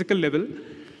at a physical level.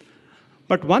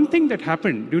 But one thing that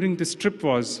happened during this trip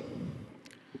was,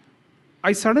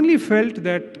 I suddenly felt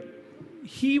that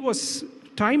he was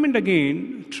time and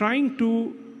again trying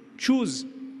to choose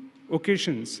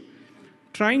occasions,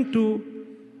 trying to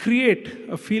create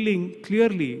a feeling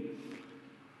clearly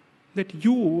that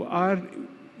you are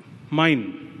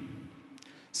mine.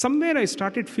 Somewhere I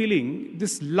started feeling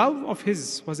this love of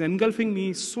his was engulfing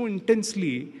me so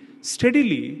intensely,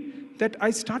 steadily, that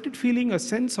I started feeling a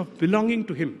sense of belonging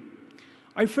to him.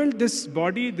 I felt this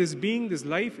body, this being, this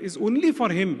life is only for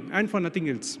him and for nothing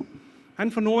else,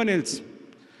 and for no one else.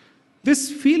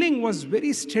 This feeling was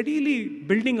very steadily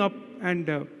building up,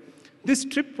 and this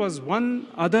trip was one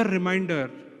other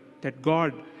reminder that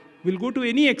God will go to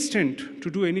any extent to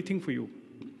do anything for you.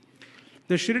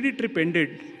 The Shirdi trip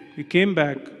ended. We came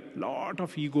back, lot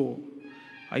of ego.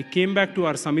 I came back to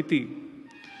our Samiti.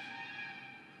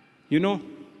 You know,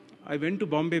 I went to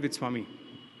Bombay with Swami.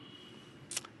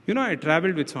 You know, I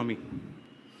traveled with Swami.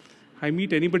 I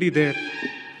meet anybody there.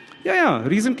 Yeah,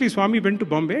 recently Swami went to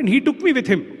Bombay and he took me with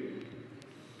him.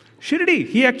 Shirdi,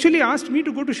 he actually asked me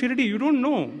to go to Shirdi. You don't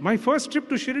know. My first trip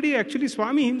to Shirdi, actually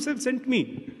Swami himself sent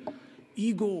me.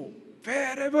 Ego.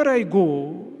 Wherever I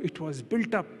go, it was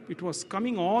built up. It was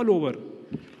coming all over.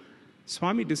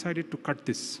 Swami decided to cut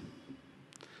this.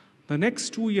 The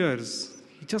next 2 years,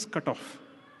 he just cut off.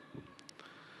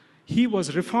 He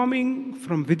was reforming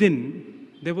from within.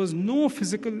 There was no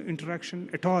physical interaction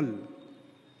at all.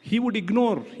 He would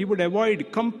ignore, he would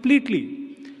avoid completely.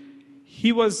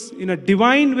 He was in a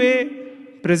divine way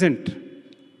present.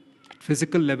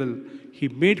 Physical level, he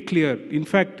made clear. In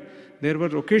fact, there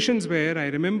were occasions where I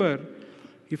remember,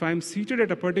 if I'm seated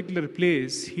at a particular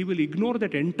place, he will ignore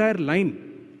that entire line.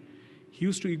 He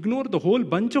used to ignore the whole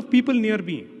bunch of people near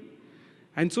me.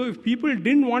 And so if people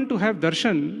didn't want to have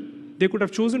darshan, they could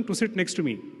have chosen to sit next to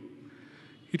me.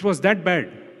 It was that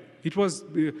bad.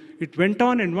 It went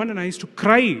on and on, and I used to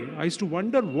cry. I used to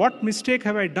wonder, what mistake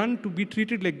have I done to be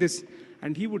treated like this?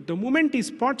 And he would, the moment he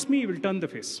spots me, he will turn the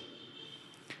face.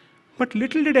 But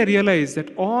little did I realize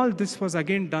that all this was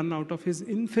again done out of his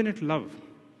infinite love.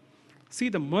 See,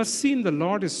 the mercy in the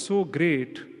Lord is so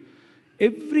great.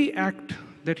 Every act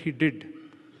that he did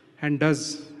and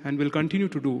does and will continue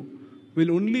to do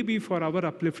will only be for our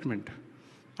upliftment.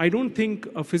 I don't think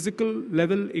a physical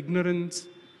level ignorance,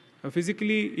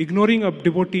 physically ignoring a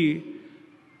devotee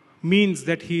means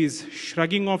that he is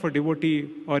shrugging off a devotee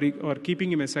or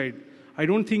keeping him aside. I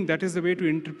don't think that is the way to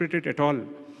interpret it at all.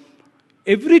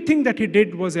 Everything that he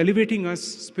did was elevating us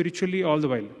spiritually all the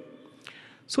while.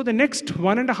 So the next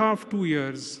 1.5, 2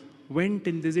 years went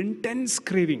in this intense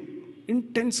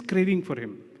craving for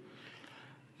him.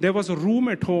 There was a room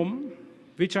at home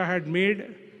which I had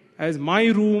made as my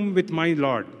room with my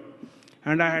Lord.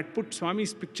 And I had put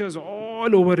Swami's pictures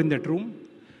all over in that room.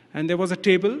 And there was a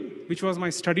table, which was my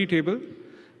study table.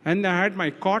 And I had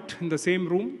my cot in the same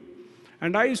room.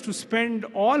 And I used to spend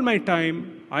all my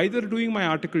time either doing my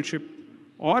articleship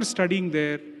or studying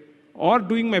there or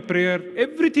doing my prayer.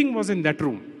 Everything was in that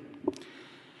room.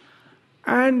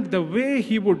 And the way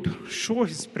he would show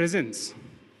his presence,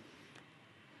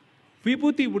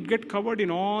 Vibhuti would get covered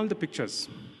in all the pictures.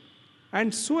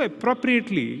 And so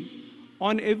appropriately,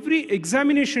 on every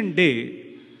examination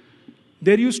day,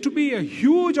 there used to be a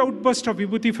huge outburst of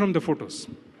Vibhuti from the photos.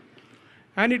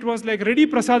 And it was like ready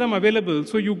prasadam available,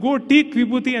 so you go take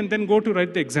Vibhuti and then go to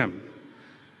write the exam.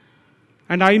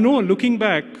 And I know, looking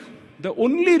back, the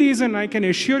only reason I can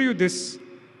assure you this,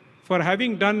 for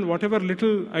having done whatever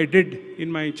little I did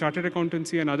in my chartered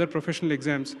accountancy and other professional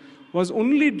exams, was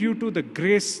only due to the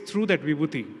grace through that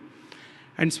Vibhuti.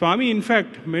 And Swami, in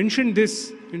fact, mentioned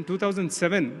this in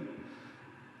 2007.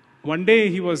 One day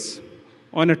he was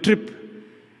on a trip.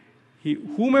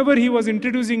 Whomever he was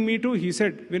introducing me to, he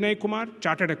said, Vinay Kumar,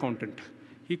 chartered accountant.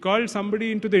 He called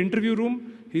somebody into the interview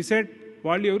room. He said,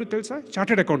 Valli evaru telusa?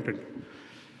 Chartered accountant.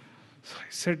 So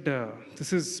I said,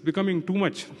 this is becoming too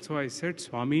much. So I said,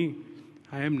 Swami,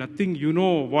 I am nothing. You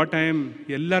know what I am.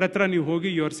 Ellaratra ನೀವು ಹೋಗಿ,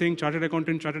 you are saying chartered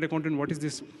accountant, what is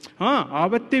this?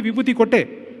 ಆವತ್ತೇ ವಿಭೂತಿ ಕೊಟ್ಟೆ.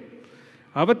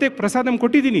 ಆವತ್ತೇ ಪ್ರಸಾದಂ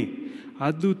ಕೊಟ್ಟಿದ್ದೀನಿ.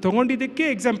 ಅದು ತಗೊಂಡಿದ್ದಕ್ಕೆ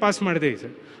exam pass ಮಾಡಿದೆ.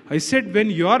 I said, when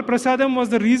your prasadam was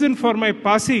the reason for my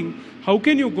passing, how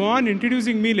can you go on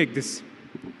introducing me like this?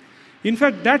 In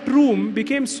fact, that room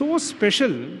became so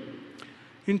special.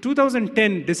 In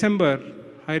 2010, December,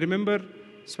 I remember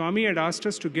Swami had asked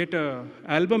us to get an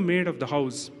album made of the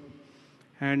house.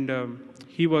 And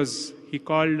he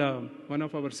called one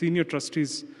of our senior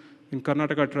trustees in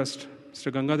Karnataka Trust, Mr.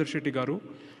 Gangadhar Shetty Garu.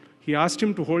 He asked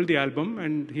him to hold the album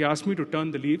and he asked me to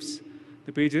turn the leaves,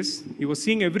 the pages. He was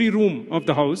seeing every room of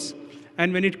the house.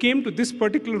 And when it came to this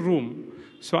particular room,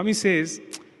 Swami says,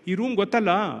 "Ee room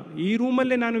gottalla, ee room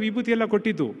alle nanu vibhuti ella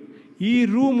kottiddu. Ee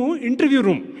room interview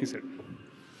room," he said.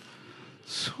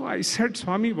 So I said,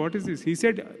 Swami, what is this? He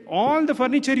said, all the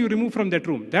furniture you remove from that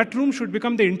room. That room should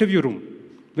become the interview room.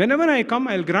 Whenever I come,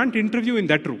 I'll grant interview in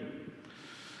that room.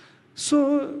 So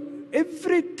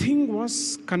everything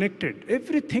was connected.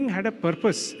 Everything had a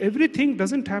purpose. Everything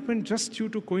doesn't happen just due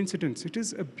to coincidence. It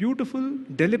is a beautiful,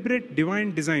 deliberate,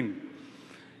 divine design.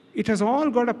 It has all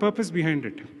got a purpose behind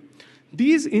it.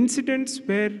 These incidents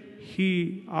where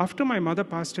he, after my mother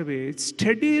passed away,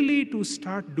 steadily to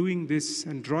start doing this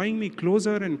and drawing me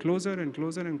closer and closer and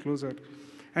closer and closer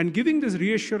and giving this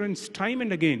reassurance time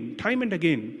and again,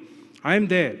 I am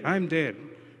there,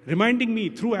 reminding me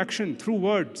through action, through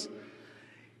words,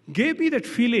 gave me that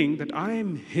feeling that I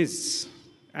am his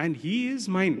and he is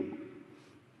mine.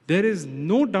 There is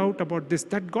no doubt about this.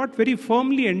 That got very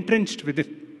firmly entrenched with it.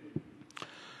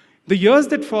 The years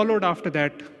that followed after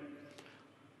that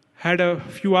had a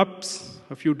few ups,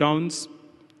 a few downs.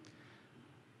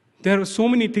 There are so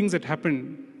many things that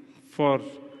happened. For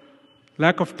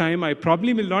lack of time, I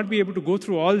probably will not be able to go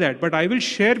through all that, but I will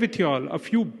share with you all a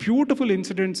few beautiful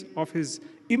incidents of his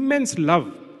immense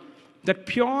love, that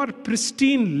pure,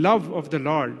 pristine love of the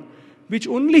Lord, which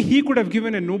only he could have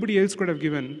given and nobody else could have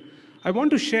given. I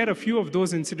want to share a few of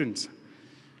those incidents.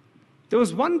 There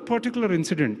was one particular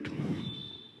incident.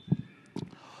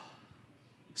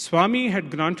 Swami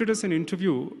had granted us an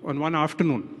interview on one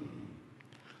afternoon.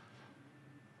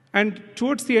 And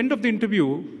towards the end of the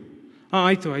interview,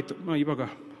 ivaga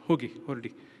hogi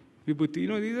hordi vibhuti. You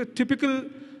know, these are typical.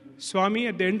 Swami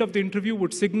at the end of the interview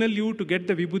would signal you to get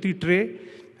the vibhuti tray,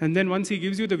 and then once he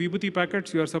gives you the vibhuti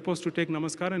packets, you are supposed to take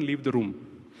namaskar and leave the room.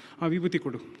 Vibhuti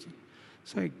kodu.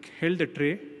 So I held the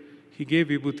tray, he gave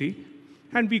vibhuti,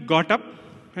 and we got up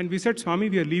and we said, Swami,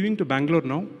 we are leaving to Bangalore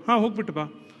now. Hogbittu ba.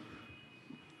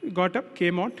 We got up,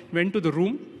 came out, went to the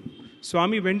room.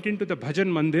 Swami went into the bhajan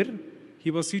mandir.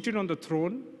 He was seated on the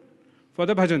throne for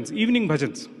the bhajans, evening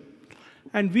bhajans.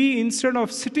 And we, instead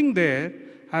of sitting there,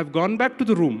 have gone back to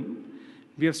the room.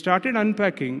 We have started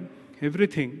unpacking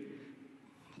everything,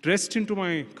 dressed into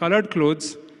my colored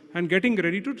clothes, and getting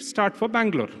ready to start for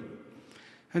Bangalore.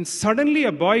 And suddenly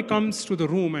a boy comes to the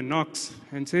room and knocks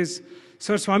and says,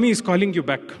 Sir, Swami is calling you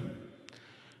back.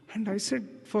 And I said,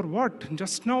 for what?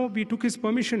 Just now we took his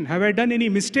permission. Have I done any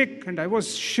mistake? And I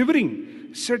was shivering.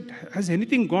 I said, has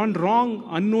anything gone wrong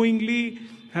unknowingly?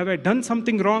 Have I done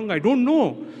something wrong? I don't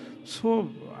know. So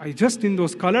in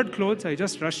those colored clothes, I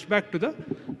just rushed back to the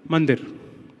mandir.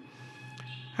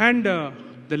 And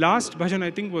the last bhajan,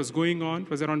 I think, was going on. It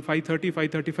was around 5:30,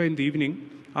 5:35 in the evening.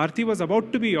 Aarti was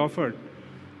about to be offered.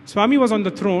 Swami was on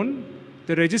the throne.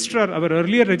 The registrar, our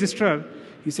earlier registrar,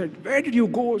 he said, "Where did you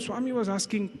go?" Swami was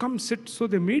asking, "Come sit." So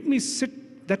they made me sit.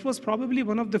 That was probably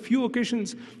one of the few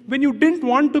occasions when you didn't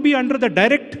want to be under the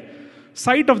direct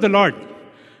sight of the Lord.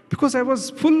 Because I was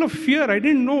full of fear. I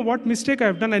didn't know what mistake I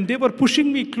have done. And they were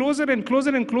pushing me closer and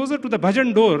closer and closer to the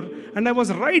bhajan door. And I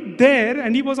was right there,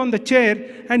 and he was on the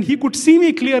chair, and he could see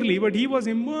me clearly, but he was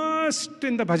immersed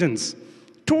in the bhajans.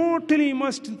 Totally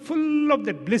immersed, full of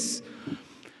that bliss.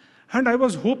 And I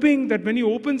was hoping that when he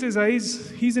opens his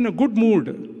eyes, he's in a good mood.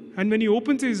 And when he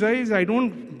opens his eyes, I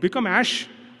don't become ash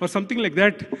or something like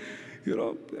that.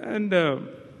 And the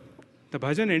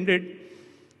bhajan ended.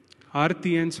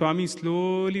 Aarti, and Swami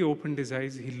slowly opened his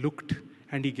eyes. He looked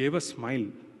and he gave a smile.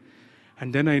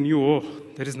 And then I knew, oh,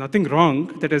 there is nothing wrong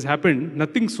that has happened.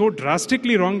 Nothing so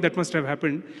drastically wrong that must have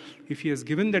happened. If he has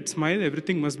given that smile,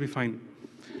 everything must be fine.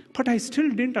 But I still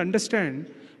didn't understand,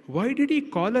 why did he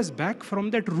call us back from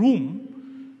that room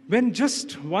when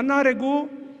just 1 hour ago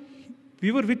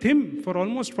we were with him for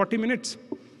almost 40 minutes?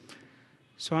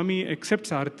 Swami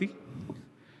accepts Aarti,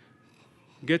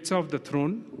 gets off the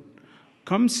throne,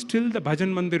 comes till the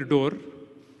bhajan mandir door,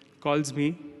 calls me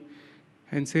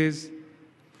and says,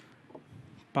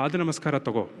 "Pada namaskara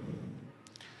tago."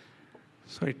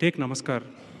 So I take namaskar.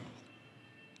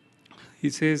 He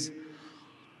says,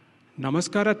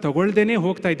 "Namaskara tagoldene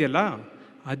hogta ideyalla,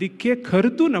 adikke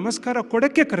khardu namaskara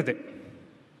kodakke karde.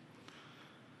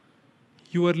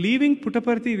 You are leaving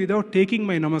Puttaparthi without taking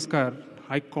my namaskar.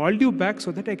 I called you back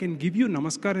so that I can give you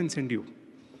namaskar and send you."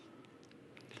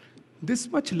 This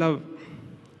much love,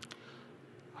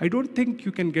 I don't think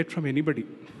you can get from anybody.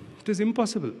 It is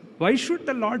impossible. Why should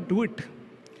the Lord do it?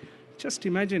 Just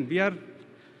imagine, we are,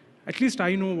 at least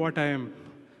I know what I am.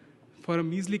 For a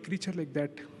measly creature like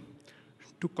that,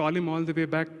 to call him all the way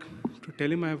back, to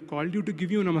tell him I have called you to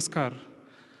give you namaskar,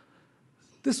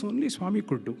 this only Swami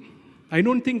could do. I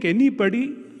don't think anybody,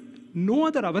 no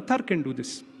other avatar can do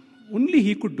this. Only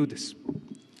he could do this.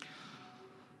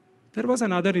 There was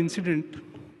another incident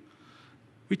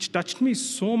which touched me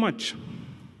so much.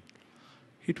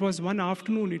 It was one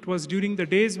afternoon. It was during the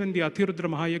days when the Atirudra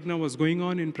Mahayagna was going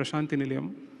on in Prashanti Nilayam.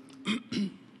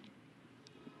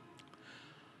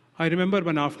 I remember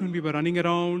one afternoon we were running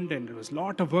around and there was a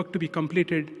lot of work to be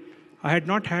completed. I had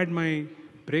not had my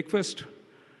breakfast.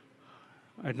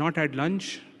 I had not had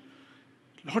lunch.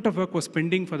 A lot of work was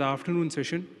pending for the afternoon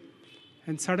session.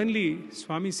 And suddenly,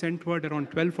 Swami sent word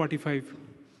around 12:45.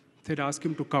 Said, "Ask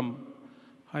him to come."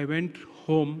 I went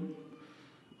home.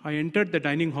 I entered the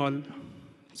dining hall.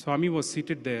 Swami was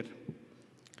seated there.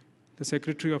 The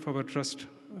secretary of our trust,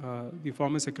 the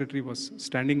former secretary, was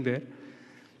standing there.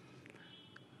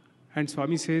 And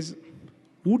Swami says,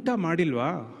 "Uta madilva?"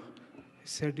 I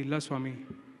said, "Illa Swami,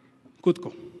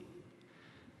 kutko."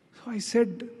 So I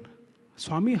said,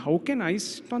 "Swami, how can I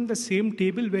sit on the same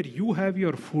table where you have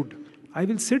your food? I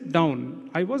will sit down."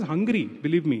 I was hungry,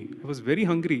 believe me. I was very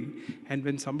hungry. And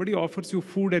when somebody offers you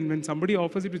food and when somebody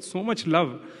offers it with so much love,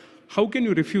 how can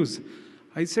you refuse?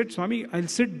 I said, "Swami,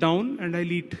 I'll sit down and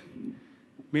I'll eat.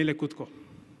 Mele kutko."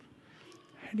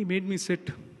 And he made me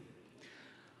sit.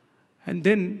 And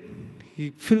then he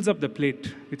fills up the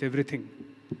plate with everything.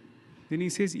 Then he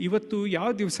says, "Ivattu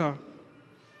yav divsa?"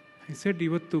 I said,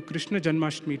 "Ivattu Krishna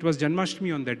Janmashtami." It was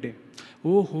Janmashtami on that day.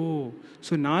 "Oh,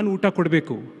 so naan uta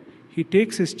kodbeku." He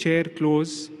takes his chair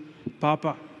close.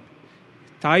 "Papa,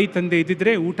 ತಾಯಿ ತಂದೆ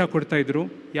ಇದ್ದಿದ್ರೆ ಊಟ ಕೊಡ್ತಾ ಇದ್ರು,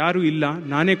 ಯಾರು ಇಲ್ಲ,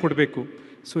 ನಾನೇ ಕೊಡಬೇಕು."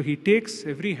 So he takes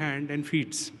every hand and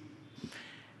feeds.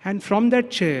 And from that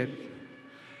chair,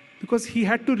 because he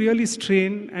had to really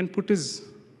strain and put his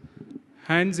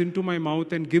hands into my mouth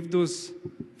and give those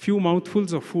few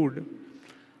mouthfuls of food,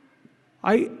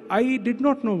 I did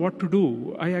not know what to do.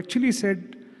 I actually said,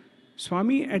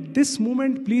 "Swami, at this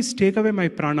moment, please take away my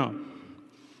prana.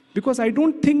 Because I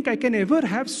don't think I can ever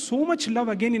have so much love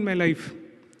again in my life.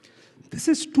 This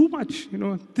is too much,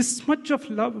 this much of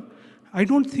love. I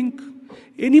don't think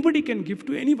anybody can give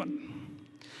to anyone.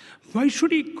 Why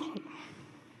should he call?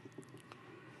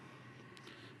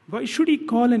 Why should he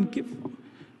call and give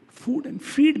food and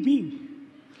feed me?"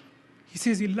 He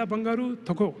says, "Illa bangaru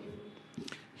thago."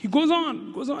 He goes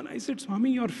on. I said,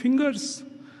 "Swami, your fingers,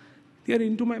 they are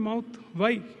into my mouth.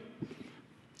 Why?"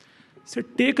 He said,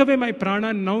 "Take away my prana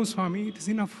now, Swami. It is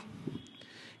enough."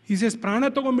 He says, "Prana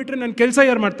tagombitre nan kelsa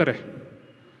yaar ಮಾಡ್ತಾರೆ?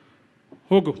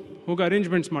 ಹೋಗು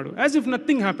arrangements ಮಾಡು." As if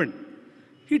nothing happened.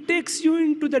 He takes you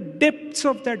into the depths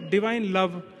of that divine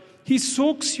love He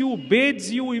soaks you,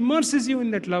 bathes you, immerses you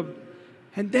in that love.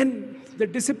 And then the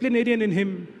disciplinarian in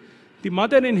him, the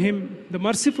mother in him, the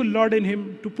merciful Lord in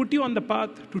him, to put you on the path,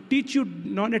 to teach you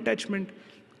non-attachment.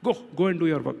 Go and do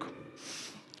your work.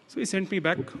 So he sent me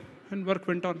back and work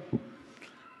went on.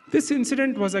 This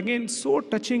incident was again so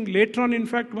touching. Later on, in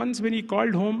fact, once when he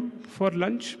called home for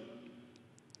lunch,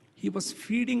 he was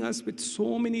feeding us with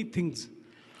so many things.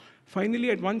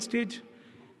 Finally, at one stage,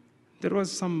 there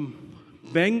was some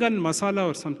Bengan masala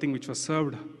or something which was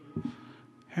served.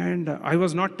 And I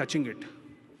was not touching it.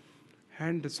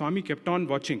 And Swami kept on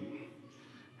watching.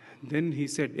 Then he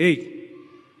said, "Hey,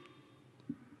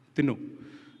 Tinu."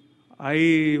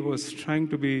 I was trying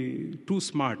to be too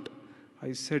smart.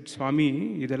 I said, "Swami,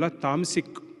 idella tamsik."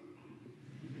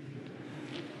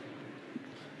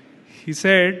 He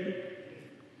said,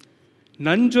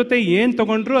 "Nan jote yen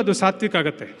tagondru adu satvik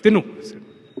agate. Tinu."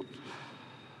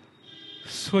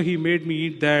 So he made me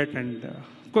eat that, and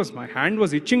of course my hand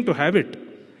was itching to have it.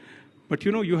 But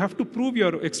you have to prove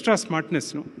your extra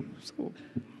smartness. So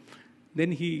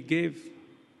then he gave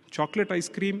chocolate ice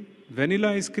cream, vanilla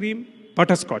ice cream,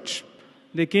 butterscotch.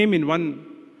 They came in one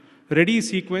ready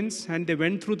sequence and they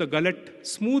went through the gullet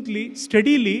smoothly,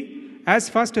 steadily, as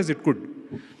fast as it could.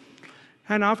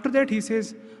 And after that he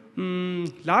says,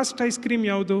 "Last ice cream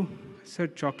yaudu?" I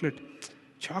said, "Chocolate."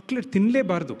 "Chocolate tinle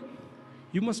bardu.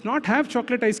 You must not have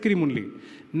chocolate ice cream only.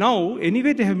 Now,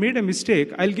 anyway they have made a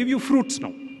mistake, I'll give you fruits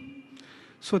now."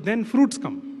 So then fruits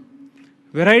come.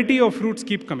 Variety of fruits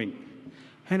keep coming.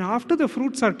 And after the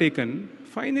fruits are taken,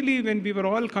 finally when we were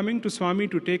all coming to Swami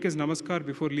to take his namaskar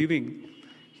before leaving,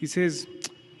 he says,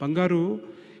 "Bangaru,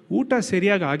 uta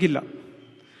seriyaga agilla."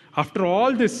 After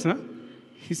all this,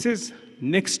 he says,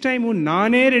 "Next time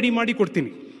naane ready maadi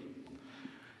kodtini."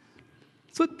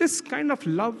 So this kind of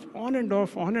love on and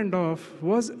off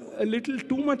was a little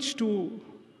too much to,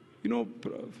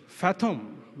 fathom.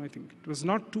 I think it was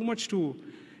not too much to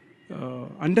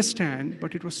understand,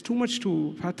 but it was too much to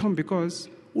fathom because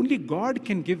only God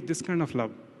can give this kind of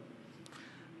love.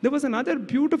 There was another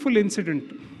beautiful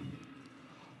incident.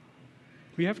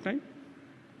 We have time?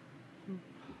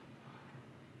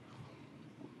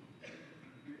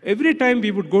 Every time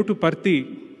we would go to Parthi,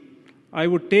 I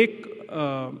would take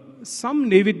some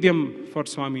Nevidyam for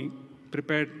Swami,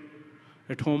 prepared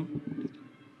at home.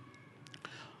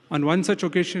 On one such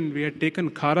occasion, we had taken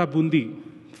Khara Bundi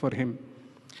for him.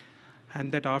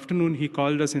 And that afternoon, he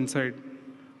called us inside.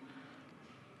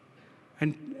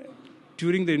 And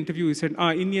during the interview, he said,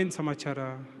 "Indian Samachara."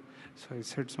 So I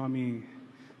said, "Swami,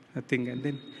 nothing." And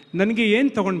then, "Nange yen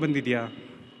tagond bandidya?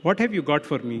 What have you got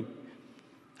for me?"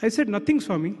 I said, "Nothing,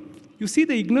 Swami." You see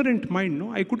the ignorant mind,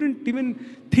 no? I couldn't even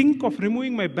think of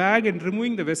removing my bag and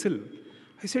removing the vessel.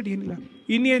 I said,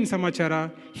 "Indian Samachara."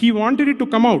 He wanted it to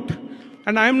come out.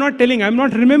 And I am not telling, I am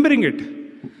not remembering it.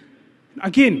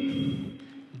 Again,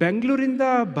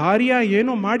 Bangalore-inda bhariya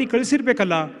yeno maadi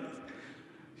kalisirbekkalla.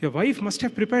 Your wife must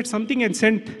have prepared something and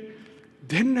sent.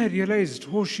 Then I realized,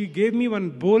 she gave me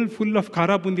one bowl full of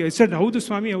khara bundi. I said, "Haudu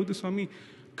Swami,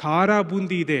 khara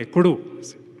bundi ide, kodu."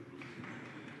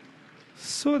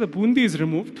 So the bundi is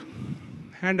removed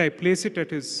and I place it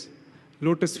at his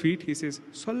lotus feet. He says,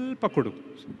 "Salpa kodu."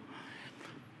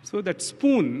 So that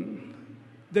spoon,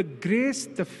 the grace,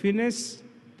 the finesse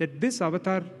that this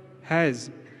avatar has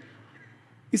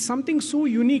is something so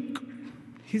unique.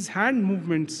 His hand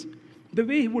movements, the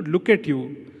way he would look at you,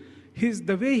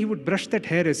 the way he would brush that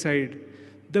hair aside,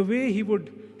 the way he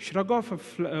would shrug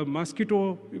off a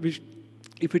mosquito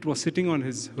if it was sitting on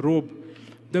his robe,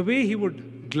 the way he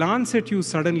would glance at you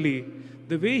suddenly,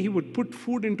 the way he would put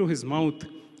food into his mouth,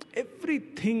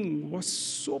 everything was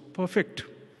so perfect.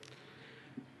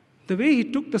 The way he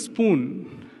took the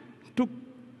spoon, took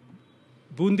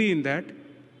bundi in that,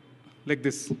 like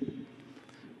this.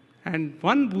 And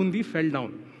one bundi fell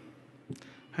down.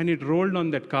 And it rolled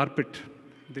on that carpet,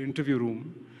 the interview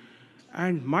room.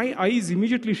 And my eyes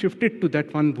immediately shifted to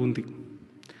that one bundi.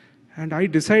 And I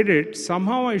decided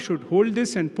somehow I should hold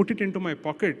this and put it into my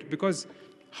pocket because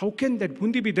how can that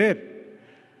bundi be there?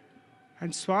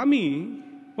 And Swami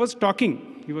was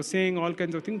talking. He was saying all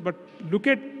kinds of things. But look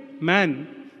at man.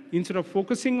 Instead of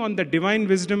focusing on the divine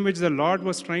wisdom which the Lord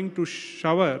was trying to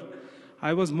shower,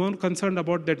 I was more concerned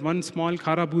about that one small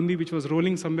khara bundi which was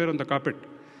rolling somewhere on the carpet.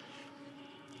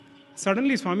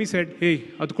 Suddenly Swami said, "Hey,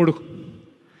 adu kodu."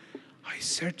 I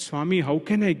said, "Swami, how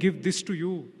can I give this to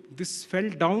you? This fell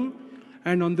down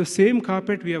and on the same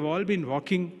carpet we have all been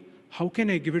walking. How can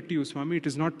I give it to you, Swami? It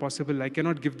is not possible. I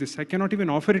cannot give this. I cannot even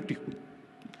offer it to you."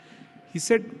 He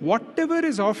said, "Whatever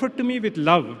is offered to me with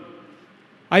love,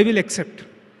 I will accept.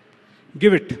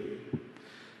 Give it."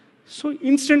 So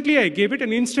instantly I gave it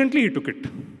and instantly he took it.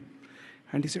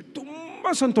 And he said, Tumba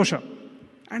Santosha.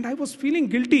 And I was feeling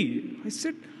guilty. I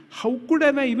said, how could I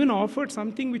have even offered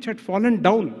something which had fallen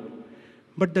down?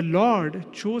 But the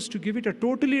Lord chose to give it a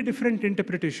totally different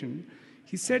interpretation.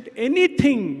 He said,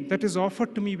 anything that is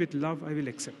offered to me with love, I will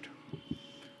accept.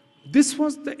 This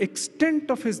was the extent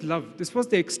of his love. This was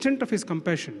the extent of his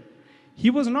compassion. He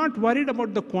was not worried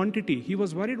about the quantity. He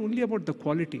was worried only about the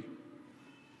quality.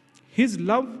 His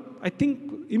love, I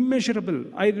think, immeasurable.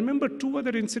 I remember two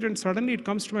other incidents. Suddenly it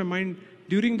comes to my mind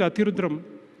during the Atirudram.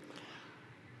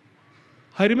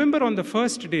 I remember on the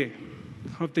first day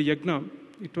of the Yagna,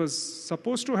 it was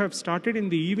supposed to have started in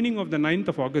the evening of the 9th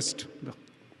of August, the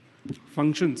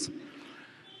functions.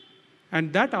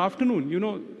 And that afternoon, you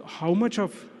know, how much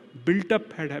of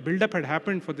build-up had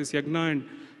happened for this Yagna, and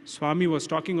Swami was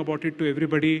talking about it to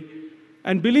everybody.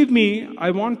 And believe me, I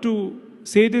want to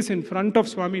say this in front of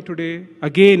Swami today.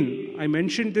 Again, I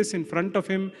mentioned this in front of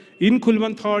him in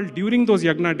Kulwant Hall during those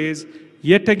Yagna days.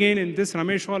 Yet again, in this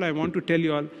Ramesh Hall, I want to tell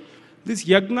you all, this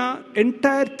Yagna,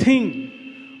 entire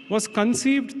thing was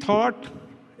conceived, thought,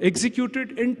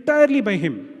 executed entirely by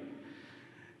him.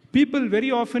 People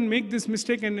very often make this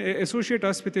mistake and associate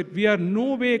us with it. We are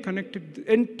no way connected,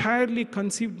 entirely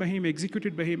conceived by him,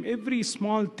 executed by him. Every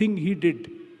small thing he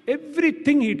did,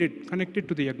 everything he did connected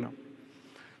to the Yagna.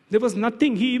 There was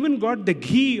nothing. He even got the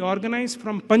ghee organized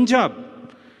from Punjab.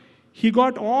 He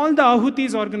got all the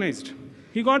ahutis organized.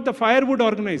 He got the firewood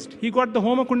organized. He got the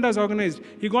homakundas organized.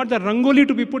 He got the rangoli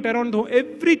to be put around the home.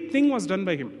 Everything was done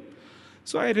by him.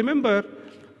 So I remember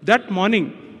that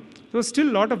morning, there was still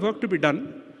a lot of work to be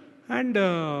done. And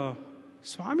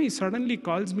Swami suddenly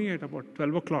calls me at about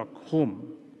 12 o'clock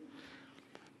home.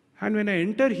 And when I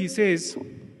enter, he says,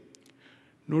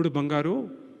 Nodu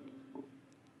Bangaru,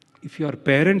 if your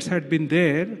parents had been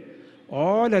there,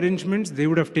 all arrangements, they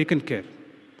would have taken care.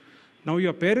 Now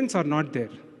your parents are not there.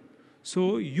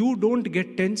 So you don't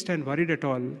get tensed and worried at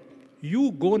all.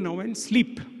 You go now and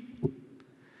sleep.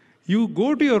 You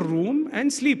go to your room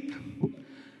and sleep.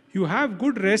 You have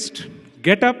good rest,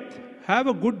 get up, have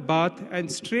a good bath,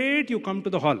 and straight you come to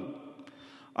the hall.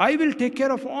 I will take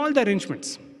care of all the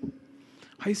arrangements.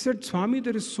 I said, Swami,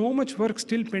 there is so much work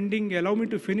still pending. Allow me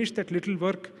to finish that little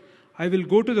work. I will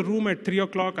go to the room at 3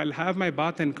 o'clock. I'll have my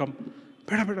bath and come.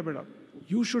 Beda.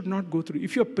 You should not go through.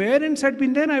 If your parents had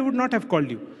been there, I would not have called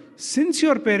you. Since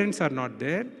your parents are not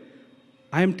there,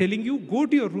 I am telling you, go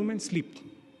to your room and sleep.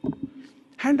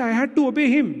 And I had to obey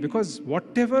him because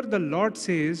whatever the Lord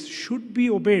says should be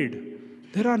obeyed.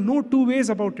 There are no two ways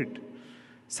about it.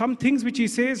 Some things which he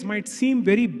says might seem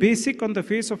very basic on the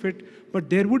face of it, but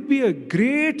there would be a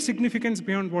great significance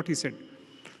beyond what he said.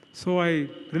 So I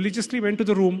religiously went to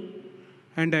the room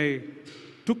and I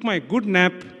took my good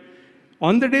nap.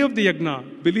 On the day of the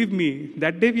Yagna, believe me,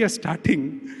 that day we are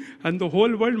starting, and the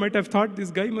whole world might have thought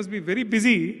this guy must be very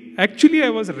busy. Actually, I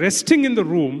was resting in the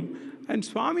room, and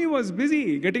Swami was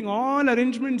busy getting all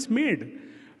arrangements made.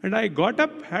 And I got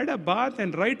up, had a bath,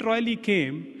 and right royally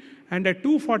came, and at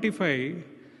 2:45,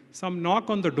 some knock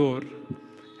on the door,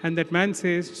 and that man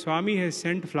says, Swami has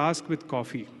sent flask with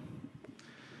coffee.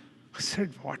 I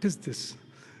said, what is this?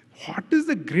 What is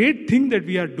the great thing that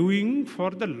we are doing for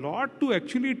the Lord to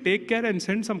actually take care and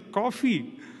send some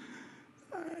coffee?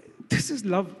 This is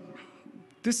love.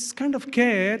 This kind of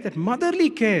care, that motherly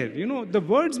care. You know, the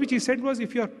words which he said was,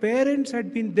 if your parents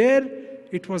had been there,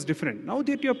 it was different. Now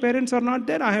that your parents are not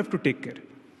there, I have to take care.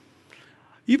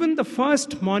 Even the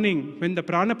first morning when the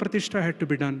Prana Pratishtha had to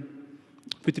be done,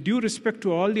 with due respect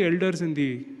to all the elders in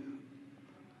the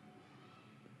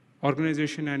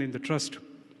organization and in the trust,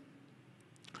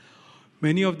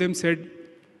 many of them said,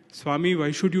 Swami,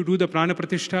 why should you do the Prana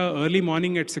Pratishtha early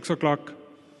morning at 6 o'clock?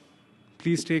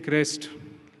 Please take rest.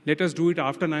 Let us do it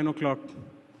after 9 o'clock.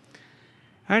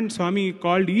 And Swami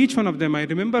called each one of them. I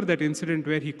remember that incident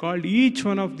where he called each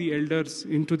one of the elders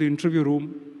into the interview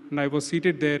room, and I was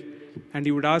seated there, and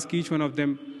he would ask each one of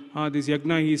them, this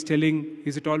Yagna he is telling,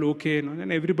 is it all okay?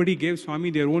 And everybody gave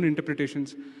Swami their own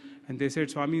interpretations. And they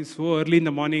said, Swami, it's so early in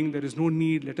the morning, there is no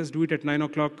need, let us do it at 9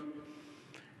 o'clock.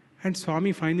 And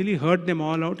Swami finally heard them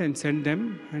all out and sent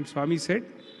them. And Swami said,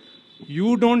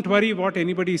 you don't worry what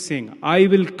anybody is saying. I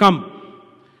will come.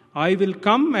 I will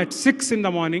come at 6 in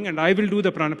the morning and I will do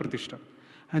the Prana Pratishtha.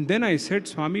 And then I said,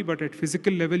 Swami, but at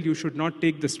physical level you should not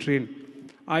take the strain.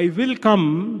 I will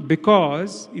come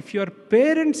because if your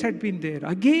parents had been there,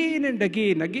 again and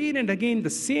again, the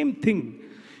same thing.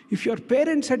 If your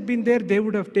parents had been there, they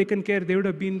would have taken care, they would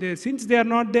have been there. Since they are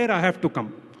not there, I have to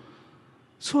come.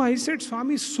 So I said,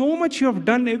 Swami, so much you have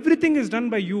done, everything is done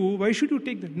by you, why should you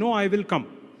take that? No, I will come.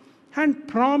 And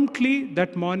promptly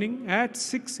that morning at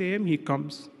 6 a.m. he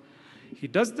comes. He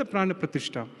does the prana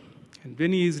pratishta. And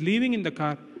when he is leaving in the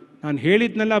car, ನಾನು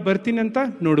ಹೇಳಿದ್ನಲ್ಲ ಬರ್ತೀನಿ ಅಂತ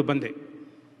ನೋಡು ಬಂದೆ.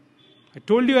 I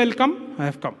told you I'll come, I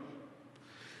have come.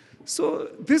 So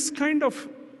this kind of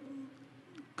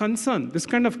concern, this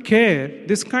kind of care,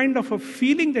 this kind of a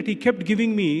feeling that he kept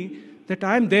giving me, that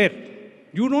I am there.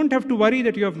 You don't have to worry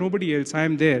that you have nobody else, I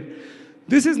am there.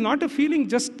 This is not a feeling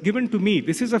just given to me.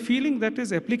 This is a feeling that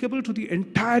is applicable to the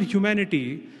entire humanity,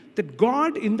 that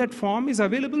God in that form is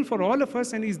available for all of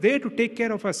us and is there to take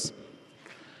care of us.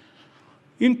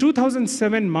 In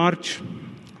 2007 March,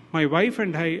 my wife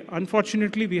and I,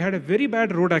 unfortunately, we had a very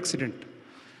bad road accident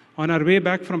on our way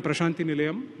back from Prashanti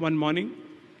Nilayam one morning.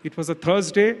 It was a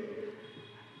Thursday.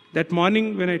 That morning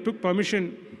when I took permission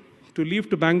to leave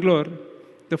to Bangalore,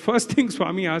 the first thing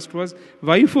Swami asked was,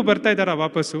 "Waifu barta idara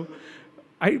vapasu?"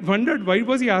 I wondered why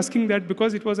was he asking that,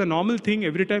 because it was a normal thing.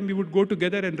 Every time we would go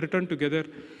together and return together.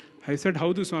 I said, "How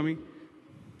do Swami?"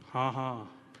 Ha ha.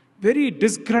 Very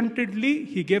disgruntledly,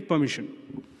 he gave permission.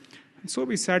 And so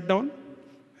we sat down,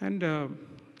 and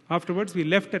afterwards we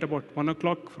left at about 1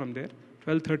 o'clock from there,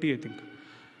 12:30 I think.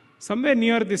 Somewhere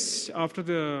near this, after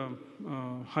the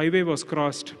highway was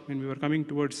crossed, when we were coming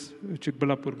towards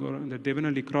Chikbalapur, the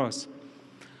Devanhalli cross,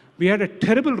 we had a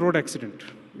terrible road accident.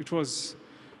 It was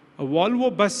a Volvo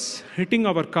bus hitting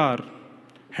our car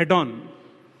head-on.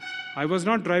 I was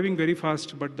not driving very fast,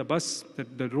 but the bus,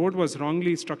 the road was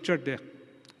wrongly structured there.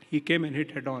 He came and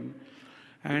hit head-on.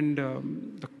 And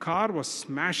the car was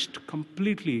smashed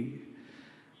completely.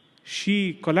 She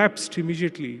collapsed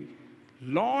immediately.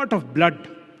 Lot of blood.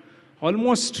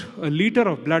 Almost a liter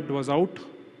of blood was out.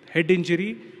 Head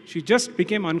injury. She just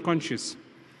became unconscious.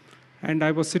 And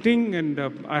I was sitting and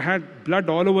I had blood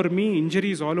all over me,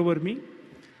 injuries all over me.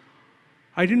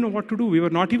 I didn't know what to do. We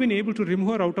were not even able to remove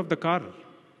her out of the car.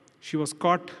 She was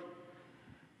caught.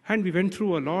 And we went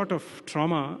through a lot of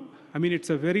trauma. I mean, it's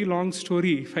a very long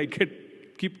story. If I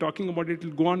keep talking about it, it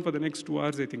will go on for the next 2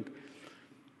 hours, I think.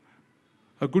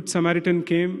 A good Samaritan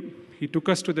came. He took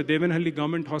us to the Devanhalli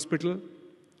government hospital.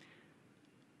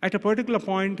 At a particular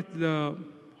point, the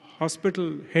hospital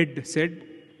head said,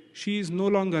 "She is no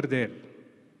longer there.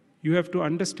 You have to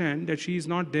understand that she is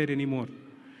not there anymore.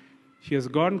 She has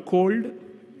gone cold.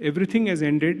 Everything has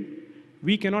ended.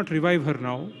 We cannot revive her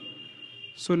now.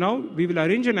 So now we will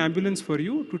arrange an ambulance for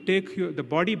you to take the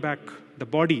body back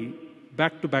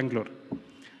to Bangalore."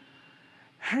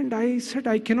 And I said,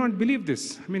 I cannot believe this.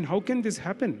 I mean, how can this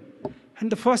happen?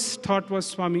 And the first thought was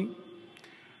Swami.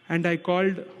 And I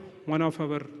called one of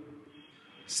our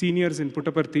seniors in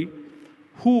Puttaparthi,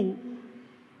 who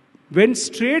went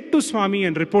straight to Swami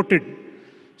and reported,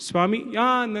 "Swami,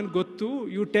 nan gottu,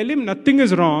 you tell him nothing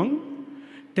is wrong.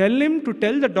 Tell him to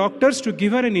tell the doctors to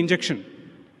give her an injection."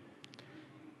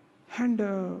 And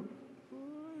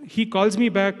he calls me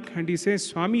back and he says,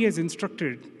 "Swami has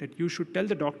instructed that you should tell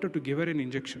the doctor to give her an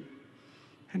injection."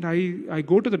 And I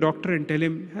go to the doctor and tell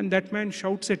him, and that man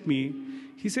shouts at me.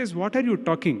 He says, "What are you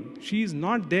talking? She is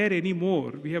not there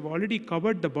anymore. We have already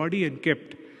covered the body and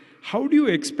kept. How do you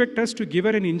expect us to give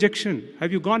her an injection?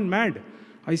 Have you gone mad?"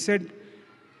 I said,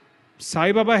 "Sai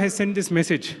Baba has sent this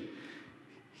message."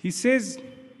 He says,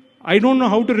 "I don't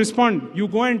know how to respond. You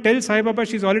go and tell Sai Baba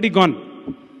she's already gone."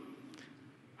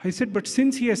 I said, "But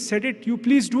since he has said it, you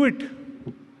please do it."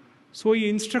 So he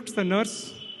instructs the nurse,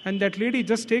 and that lady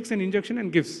just takes an injection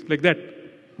and gives, like that.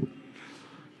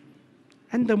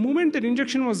 And the moment that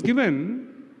injection was given,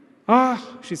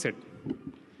 she said.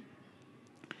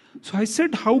 So I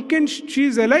said, "How can she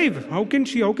is alive? How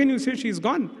can you say she is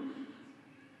gone?"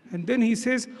 And then he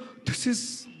says,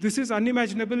 this is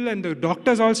unimaginable, and the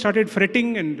doctors all started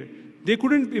fretting, and they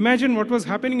couldn't imagine what was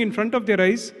happening in front of their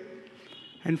eyes.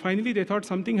 And finally, they thought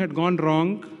something had gone wrong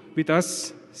with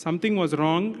us. Something was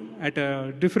wrong at a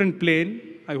different plane.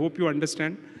 I hope you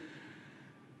understand.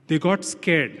 They got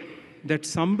scared that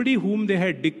somebody whom they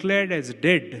had declared as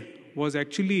dead was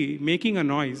actually making a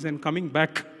noise and coming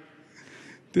back.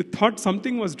 They thought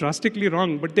something was drastically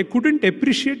wrong, but they couldn't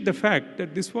appreciate the fact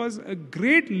that this was a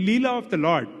great Leela of the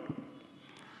Lord.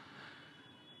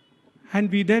 And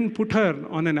we then put her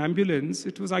on an ambulance.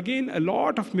 It was again a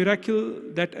lot of miracle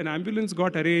that an ambulance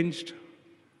got arranged.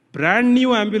 Brand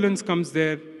new ambulance comes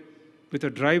there with a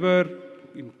driver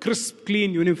in crisp,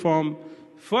 clean uniform.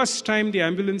 First time the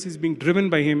ambulance is being driven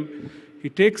by him. He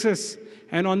takes us,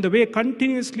 and on the way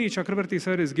continuously Chakravarti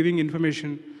sir is giving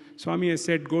information. Swami has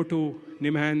said, "Go to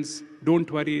Nimhans, don't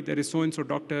worry, there is so-and-so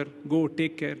doctor, go,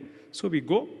 take care." So we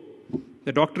go.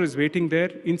 The doctor is waiting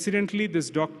there. Incidentally, this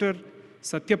doctor,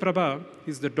 Sathya Prabha,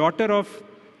 is the daughter of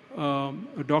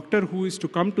a doctor who is to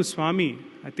come to Swami.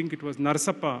 I think it was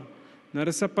Narsappa.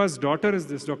 Narasappa's daughter is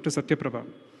this, Dr. Sathya.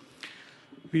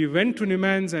 We went to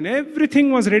Nimans and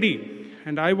everything was ready.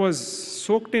 And I was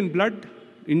soaked in blood,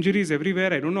 injuries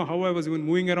everywhere. I don't know how I was even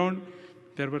moving around.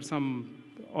 There were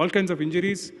all kinds of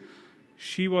injuries.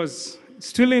 She was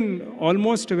still in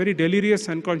almost a very delirious,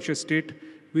 unconscious state.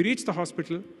 We reached the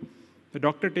hospital. The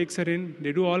doctor takes her in.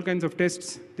 They do all kinds of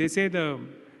tests. They say the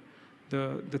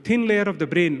thin layer of the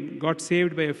brain got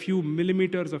saved by a few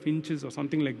millimeters of inches or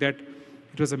something like that.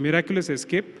 It was a miraculous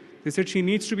escape. They said she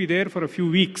needs to be there for a few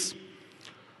weeks.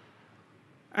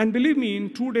 And believe me,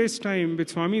 in 2 days' time, with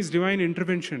Swami's divine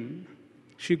intervention,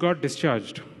 she got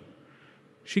discharged.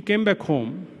 She came back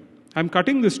home. I'm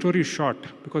cutting this story short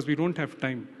because we don't have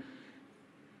time.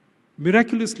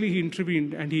 Miraculously, he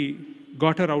intervened and he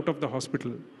got her out of the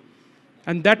hospital.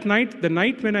 And that night, the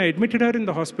night when I admitted her in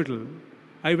the hospital,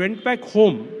 I went back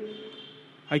home.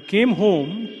 I came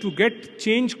home to get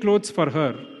change clothes for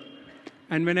her.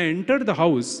 And when I entered the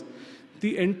house,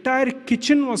 the entire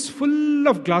kitchen was full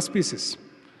of glass pieces.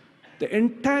 The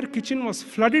entire kitchen was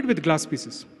flooded with glass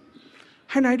pieces.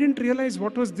 And I didn't realize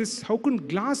what was this. How could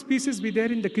glass pieces be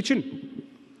there in the kitchen?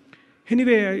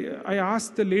 Anyway, I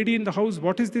asked the lady in the house,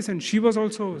 what is this? And she was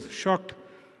also shocked.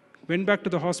 Went back to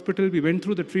the hospital. We went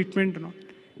through the treatment. And all.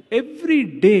 Every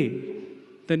day,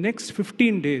 the next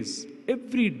 15 days,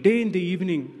 every day in the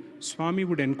evening, Swami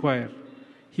would inquire.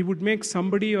 He would make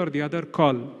somebody or the other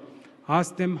call,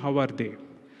 ask them how are they,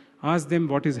 ask them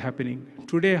what is happening.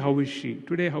 Today, how is she?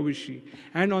 Today, how is she?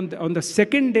 And on the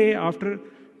second day after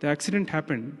the accident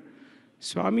happened,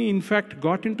 Swami, in fact,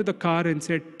 got into the car and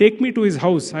said, take me to his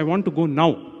house. I want to go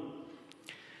now.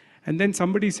 And then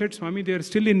somebody said, Swami, they are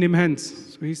still in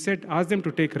Nimhans. So he said, ask them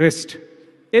to take rest.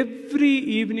 Every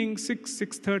evening,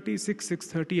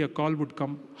 6:30, a call would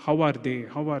come. How are they?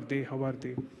 How are they? How are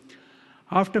they?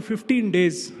 After 15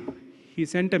 days, he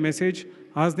sent a message,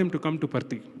 asked them to come to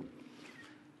Parthi.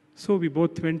 So we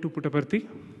both went to Puttaparthi.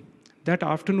 That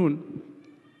afternoon,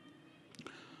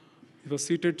 he was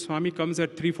seated. Swami comes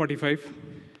at 3:45,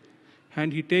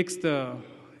 and he takes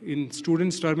in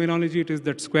students' terminology, it is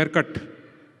that square cut,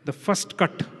 the first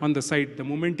cut on the side. The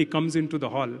moment he comes into the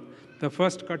hall, the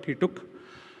first cut he took,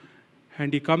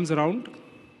 and he comes around.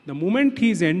 The moment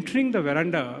he is entering the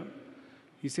veranda,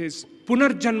 he says,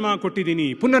 Punarjanma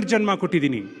Kotidini, Punarjanma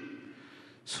Kotidini.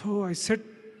 So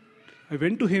I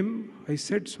went to him, I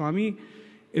said, Swami,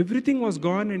 everything was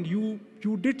gone and you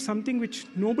did something which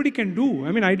nobody can do.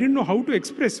 I mean, I didn't know how to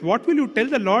express. What will you tell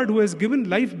the Lord who has given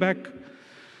life back?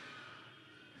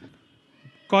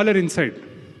 Call her inside.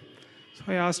 So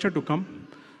I asked her to come.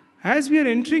 As we are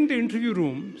entering the interview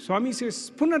room, Swami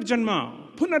says,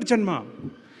 Punarjanma, Punarjanma.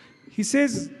 He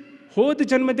says, Hod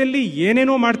janmadalli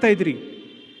yeneno marta idri.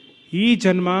 Ee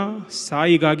janma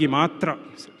saigagi matra.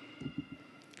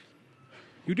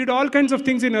 You did all kinds of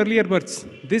things in earlier births.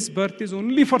 This birth is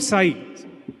only for Sai.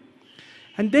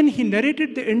 And then he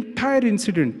narrated the entire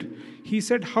incident. He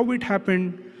said how it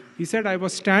happened. He said, I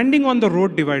was standing on the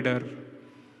road divider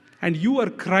and you were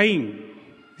crying.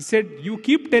 He said, you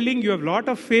keep telling you have a lot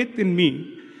of faith in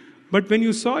me, but when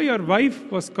you saw your wife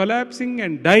was collapsing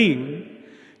and dying,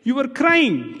 you were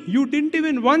crying. You didn't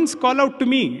even once call out to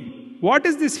me. What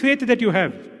is this faith that you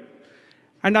have?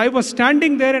 And I was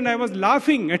standing there and I was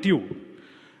laughing at you.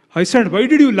 I said, why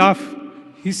did you laugh?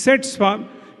 He said,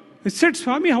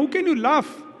 Swami, how can you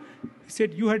laugh? He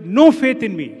said, you had no faith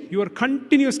in me. You were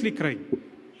continuously crying.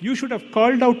 You should have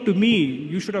called out to me.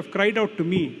 You should have cried out to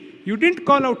me. You didn't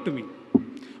call out to me.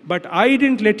 But I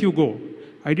didn't let you go.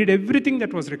 I did everything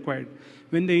that was required.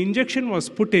 When the injection was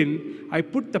put in, I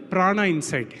put the prana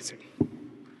inside, he said.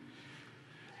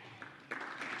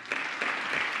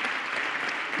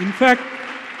 In fact,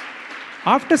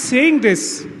 after saying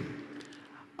this,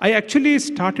 I actually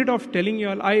started off telling you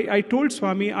all, I told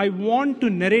Swami, I want to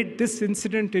narrate this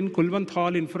incident in Kulwant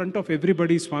Hall in front of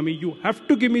everybody, Swami. You have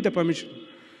to give me the permission.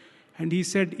 And he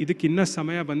said, idikkinna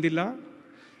samaya bandilla,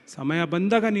 samaya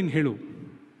bandaga nin helu.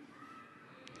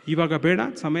 Ivaga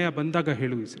beda, samaya bandaga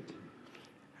helu, he said.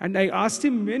 And I asked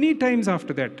him many times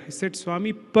after that. I said,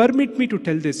 Swami, permit me to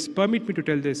tell this, permit me to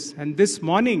tell this. And this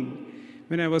morning,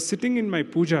 when I was sitting in my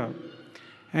puja,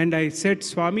 and I said,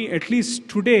 Swami, at least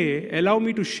today, allow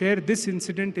me to share this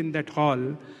incident in that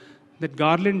hall, that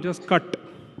garland just cut.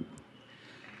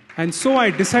 And so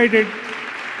I decided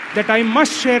that I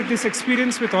must share this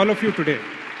experience with all of you today.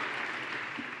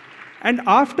 And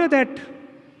after that,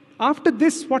 after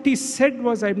this, what he said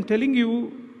was, I'm telling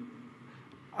you,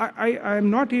 I am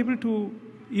not able to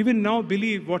even now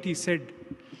believe what he said.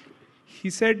 He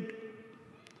said,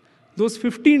 those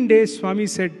 15 days, Swami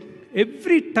said,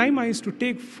 every time I used to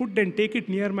take food and take it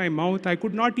near my mouth, I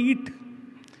could not eat.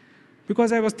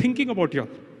 because I was thinking about you.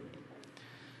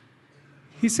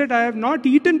 He said, I have not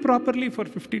eaten properly for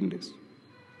 15 days.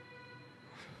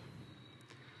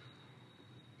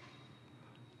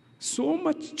 So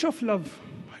much of love.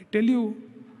 I tell you,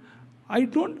 I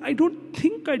don't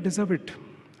think I deserve it.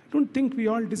 I don't think we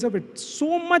all deserve it.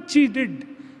 So much he did.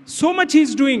 So much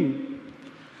he's doing.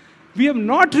 We have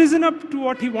not risen up to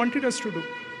what he wanted us to do.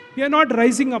 We are not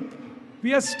rising up.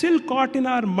 We are still caught in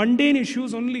our mundane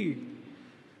issues only.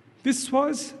 This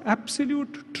was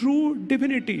absolute true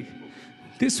divinity.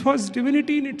 This was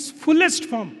divinity in its fullest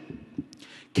form.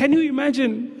 Can you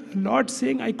imagine Lord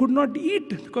saying, I could not eat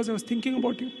because I was thinking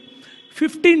about you?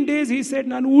 15 days he said,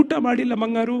 Nanu uta madilla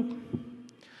mangaru.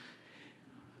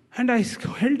 And I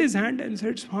held his hand and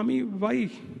said, Swami, why?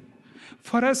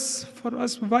 For us,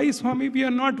 why, Swami? We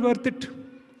are not worth it.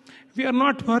 We are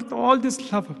not worth all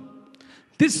this love.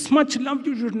 This much love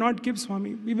you should not give,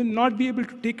 Swami. We will not be able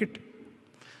to take it.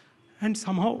 And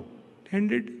somehow it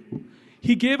ended.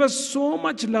 He gave us so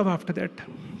much love after that.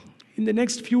 In the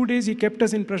next few days, he kept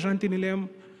us in Prashanti Nilayam.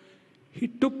 He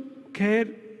took care,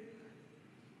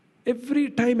 every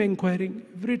time inquiring,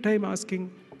 every time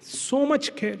asking. So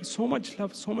much care, so much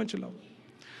love, so much love.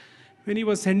 When he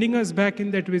was sending us back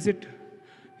in that visit,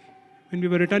 when we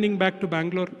were returning back to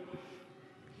Bangalore,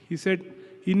 he said,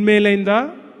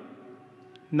 Inmelainda,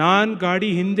 naan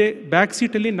gaadi hinde back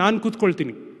seat alli naan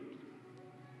kutkoltini.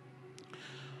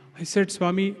 I said,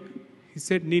 Swami, he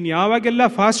said, Neen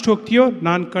yavagella fast hogtiyo,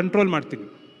 naan control martini.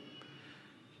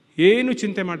 Yenu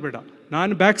chinte madbeda.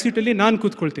 Naan back seat alli naan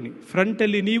kutkoltini. Front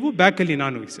alli neevu, back alli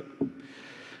naanu, he said.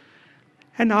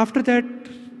 And after that,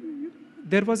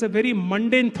 there was a very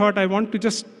mundane thought. I want to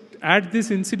just add this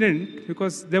incident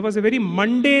because there was a very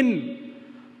mundane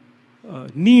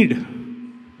need.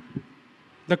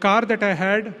 The car that I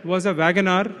had was a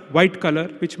Wagoner, white color,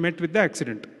 which met with the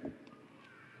accident.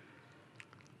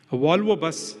 A Volvo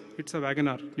bus, it's a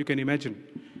Wagoner, you can imagine.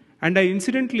 And I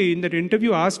incidentally, in that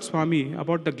interview, asked Swami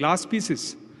about the glass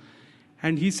pieces.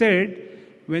 And he said,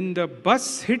 when the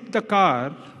bus hit the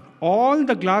car, all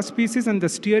the glass pieces and the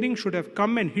steering should have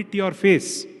come and hit your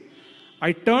face.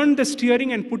 I turned the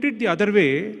steering and put it the other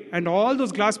way, and all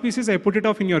those glass pieces, I put it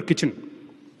off in your kitchen.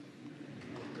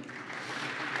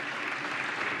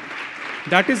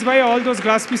 That is why all those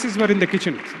glass pieces were in the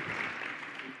kitchen.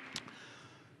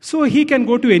 So he can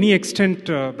go to any extent,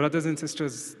 brothers and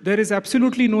sisters. There is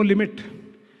absolutely no limit.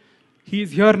 He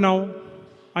is here now.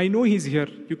 I know he's here.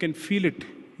 You can feel it.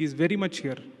 He is very much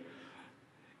here.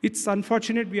 It's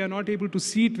unfortunate we are not able to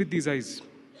see it with these eyes.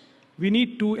 We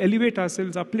need to elevate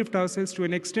ourselves, uplift ourselves to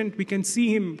an extent we can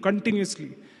see him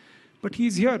continuously. But he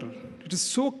is here. It is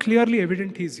so clearly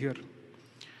evident he is here.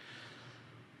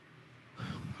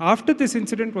 After this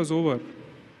incident was over,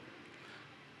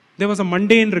 there was a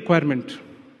mundane requirement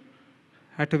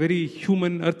at a very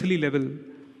human, earthly level.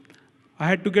 I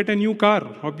had to get a new car,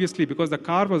 obviously, because the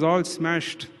car was all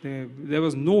smashed. There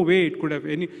was no way it could have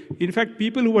any... In fact,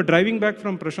 people who were driving back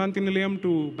from Prashanti Nilayam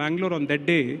to Bangalore on that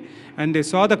day, and they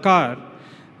saw the car,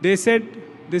 they said,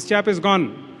 this chap is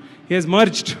gone. He has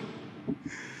merged.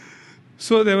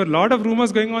 So there were a lot of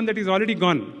rumors going on that he's already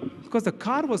gone, because the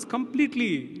car was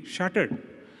completely shattered.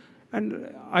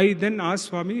 And I then asked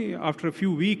Swami, after a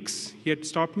few weeks, he had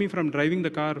stopped me from driving the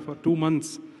car for 2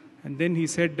 months. And then he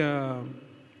said,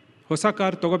 Hosa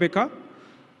car togobeka?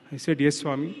 I said, yes,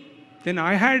 Swami. Then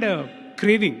I had a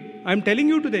craving. I'm telling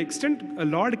you to the extent a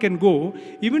Lord can go,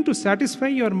 even to satisfy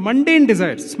your mundane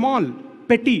desire, small,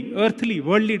 petty, earthly,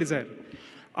 worldly desire.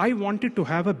 I wanted to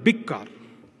have a big car.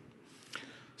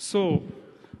 So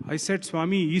I said,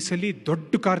 Swami, easily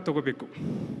doddu car togobeku.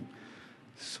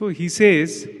 So he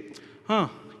says,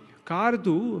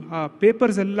 ಕಾರ್ದು ಆ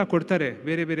papers ಎಲ್ಲ ಕೊಡ್ತಾರೆ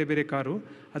ಬೇರೆ ಬೇರೆ ಬೇರೆ car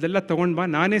ಅದೆಲ್ಲ ತಗೊಂಡು ಬಾ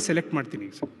ನಾನೇ ಸೆಲೆಕ್ಟ್ ಮಾಡ್ತೀನಿ.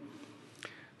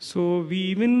 So we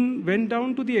even went down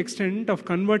to the extent of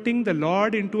converting the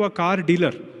Lord into a car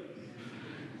dealer.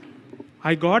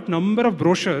 I got number of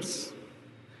brochures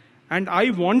and I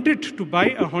wanted to buy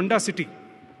a Honda City.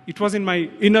 It was in my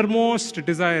innermost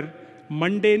desire,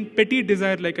 mundane, petty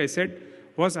desire, like I said,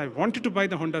 was I wanted to buy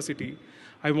the Honda City.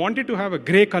 I wanted to have a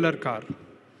grey color car.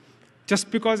 Just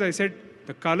because I said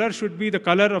the color should be the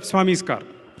color of Swami's car.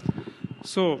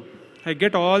 So I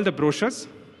get all the brochures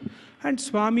and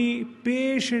Swami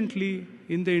patiently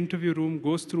in the interview room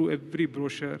goes through every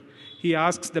brochure. He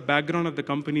asks the background of the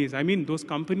companies. I mean, those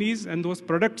companies and those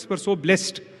products were so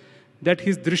blessed that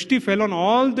his drishti fell on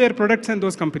all their products and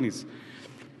those companies.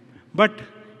 But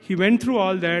he went through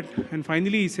all that and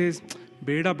finally he says,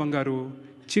 Beda Bangaru,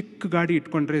 chik gadi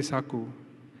itkondre saku.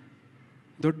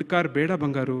 Dodd car beda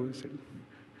bangaru.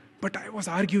 But I was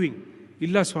arguing.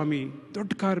 Illa Swami,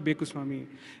 dod car beku Swami.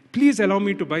 Please allow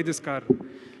me to buy this car.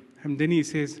 And then he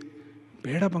says,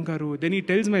 Beda Bangaru. Then he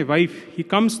tells my wife, he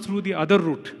comes through the other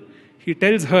route. He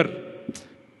tells her,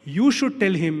 you should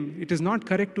tell him it is not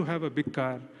correct to have a big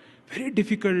car. Very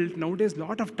difficult. Nowadays,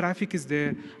 lot of traffic is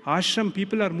there. Ashram,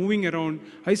 people are moving around.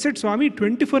 I said, Swami,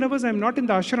 24 hours I am not in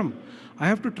the ashram. I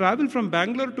have to travel from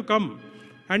Bangalore to come.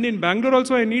 And in Bangalore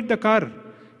also I need the car. I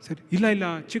said,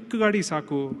 illa, chikku gadi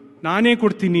saku. Nane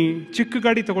kodtini, chikku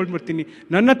gadi tagold bartini.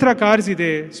 Nannatra cars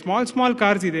ide, small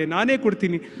cars ide, nane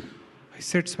kodtini. I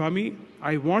said, Swami,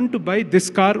 I want to buy this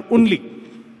car only.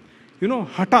 You know,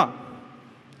 hata,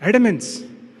 adamance.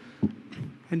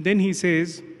 And then he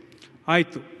says,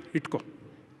 Aitu, itko.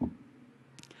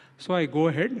 So I go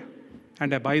ahead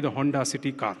and I buy the Honda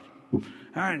City car.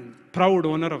 And proud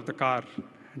owner of the car.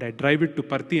 And I drive it to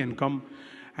Parthi and come.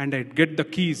 And I get the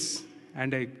keys.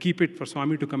 And I keep it for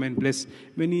Swami to come and bless.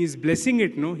 When he is blessing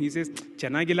it, he says,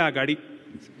 Chanagila gadi.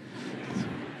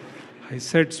 I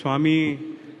said, Swami,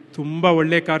 tumba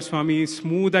olle car Swami,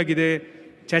 smooth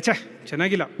agide. Chacha,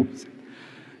 chanagila.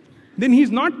 Then he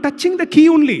is not touching the key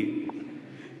only.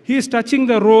 He is touching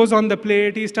the rose on the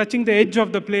plate, he is touching the edge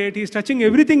of the plate, he is touching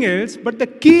everything else, but the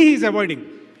key he is avoiding.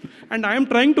 And I am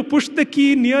trying to push the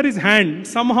key near his hand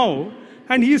somehow,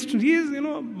 and he is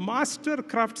master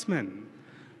craftsman.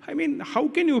 I mean, how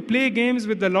can you play games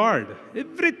with the Lord?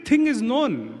 Everything is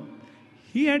known.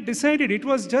 He had decided it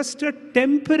was just a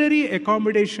temporary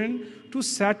accommodation to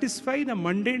satisfy the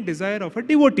mundane desire of a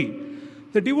devotee.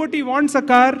 The devotee wants a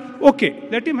car, okay,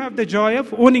 let him have the joy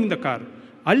of owning the car.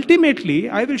 Ultimately,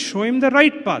 I will show him the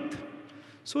right path.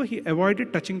 So he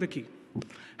avoided touching the key.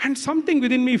 And something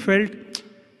within me felt,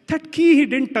 that key he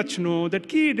didn't touch, that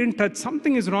key he didn't touch,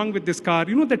 something is wrong with this car.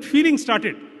 That feeling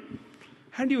started.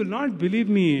 And you will not believe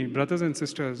me, brothers and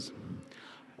sisters.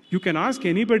 You can ask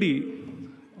anybody,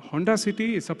 Honda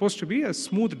City is supposed to be a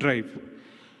smooth drive.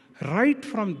 Right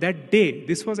from that day,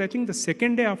 this was I think the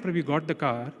second day after we got the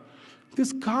car,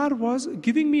 this car was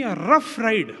giving me a rough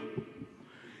ride.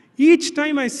 Each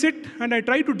time I sit and I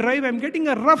try to drive, I'm getting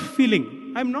a rough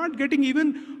feeling. I'm not getting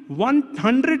even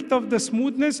 1/100th of the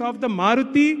smoothness of the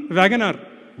Maruti Wagoner.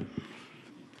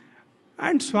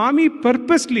 And Swami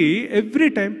purposely, every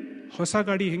time, Hosa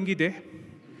gadi hengide.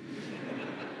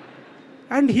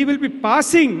 And he will be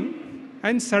passing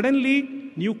and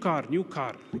suddenly, new car,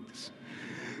 like this.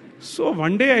 So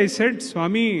one day I said,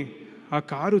 Swami, a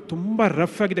car tumba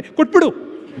rough agide. Kotbidu.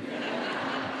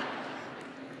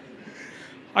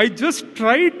 I just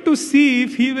tried to see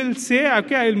if he will say,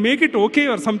 okay, I'll make it okay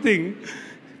or something.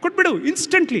 Kotbidu,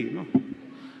 instantly.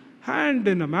 And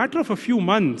in a matter of a few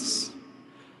months,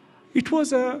 it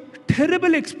was a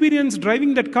terrible experience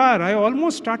driving that car. I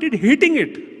almost started hating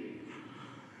it.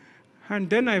 And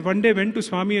then I one day went to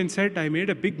Swami and said, I made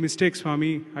a big mistake,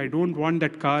 Swami. I don't want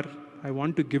that car. I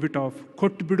want to give it off.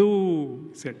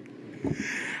 Kotbidu, he said.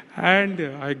 And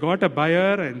I got a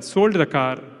buyer and sold the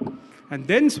car. And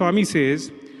then Swami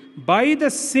says, buy the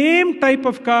same type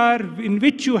of car in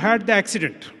which you had the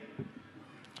accident.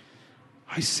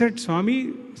 I said,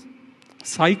 Swami,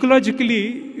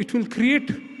 psychologically, it will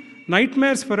create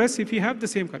nightmares for us if we have the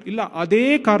same car. Illa,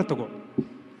 ade car tago.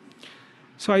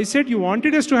 So I said, you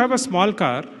wanted us to have a small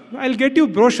car. I'll get you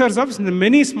brochures of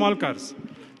many small cars.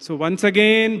 So once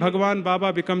again, Bhagavan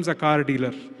Baba becomes a car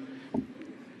dealer.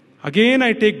 Again,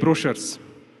 I take brochures.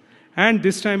 And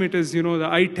this time it is, the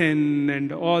i10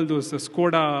 and all those, the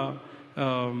Skoda,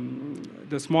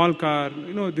 the small car,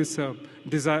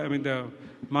 the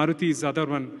Maruti's other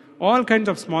one, all kinds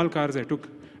of small cars I took.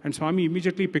 And Swami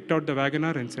immediately picked out the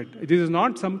Wagoner and said, this is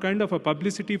not some kind of a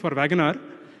publicity for Wagoner,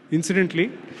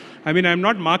 incidentally. I mean, I'm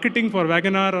not marketing for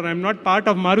Wagoner or I'm not part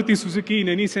of Maruti Suzuki in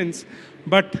any sense.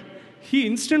 But he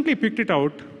instantly picked it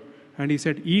out and he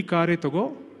said, "E car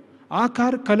tago, a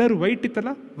car color white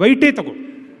itala, white tago."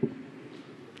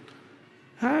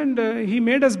 And he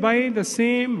made us buy the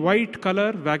same white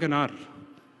color Wagoner.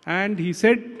 And he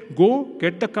said, go,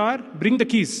 get the car, bring the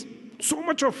keys. So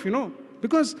much of,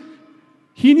 because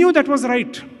he knew that was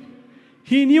right.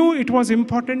 He knew it was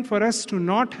important for us to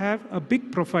not have a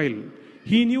big profile.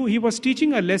 He knew he was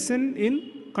teaching a lesson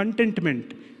in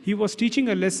contentment. He was teaching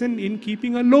a lesson in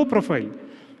keeping a low profile.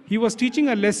 He was teaching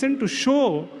a lesson to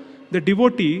show the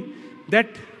devotee that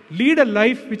lead a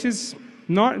life which is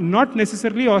not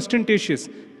necessarily ostentatious.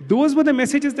 Those were the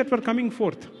messages that were coming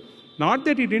forth. Not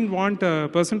that he didn't want a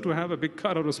person to have a big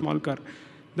car or a small car.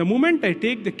 The moment I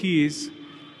take the keys,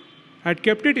 I had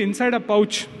kept it inside a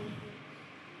pouch.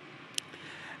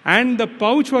 And the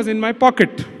pouch was in my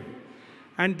pocket.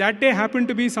 And that day happened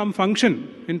to be some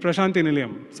function in Prashanti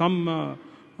Nilayam. Some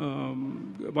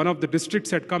one of the districts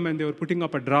had come and they were putting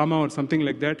up a drama or something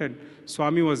like that, and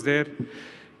Swami was there.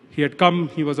 He had come,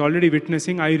 he was already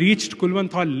witnessing. I reached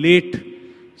Kulwant Hall late.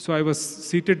 So I was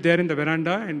seated there in the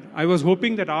veranda, and I was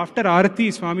hoping that after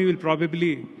Aarati, Swami will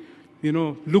probably,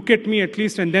 look at me at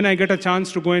least, and then I get a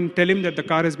chance to go and tell him that the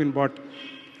car has been bought.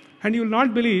 And you will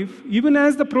not believe, even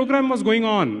as the program was going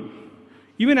on,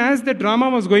 even as the drama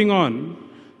was going on,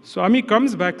 Swami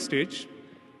comes backstage.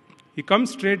 He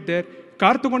comes straight there.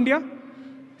 Car tugondya?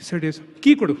 He said, yes.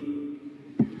 Key kodu.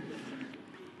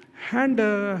 And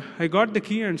I got the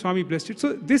key and Swami blessed it.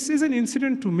 So this is an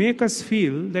incident to make us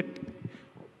feel that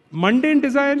mundane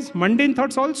desires, mundane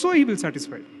thoughts also He will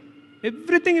satisfy.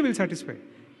 Everything He will satisfy.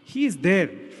 He is there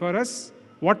for us.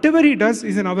 Whatever He does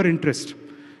is in our interest.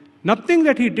 Nothing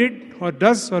that He did or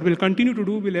does or will continue to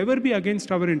do will ever be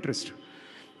against our interest.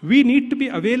 We need to be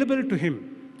available to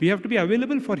Him. We have to be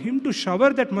available for Him to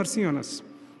shower that mercy on us.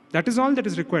 That is all that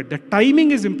is required. The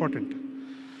timing is important.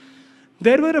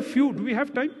 There were a few. Do we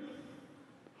have time?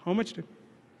 How much time?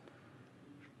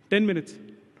 10 minutes.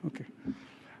 Okay.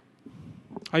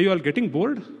 Are you all getting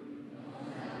bored?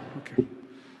 Okay.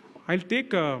 I'll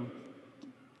take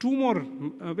two more.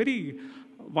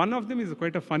 One of them is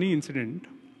quite a funny incident,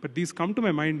 but these come to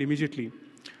my mind immediately.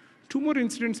 Two more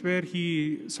incidents where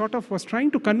he sort of was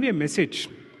trying to convey a message.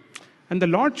 And the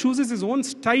Lord chooses His own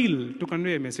style to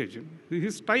convey a message.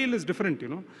 His style is different,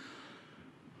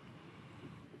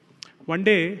 One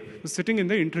day, I was sitting in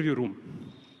the interview room.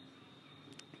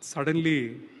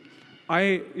 Suddenly,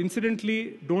 I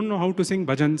incidentally don't know how to sing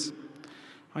bhajans.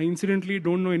 I incidentally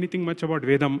don't know anything much about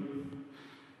Vedam.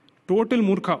 Total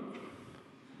murkha.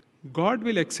 God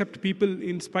will accept people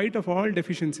in spite of all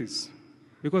deficiencies,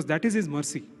 because that is His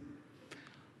mercy.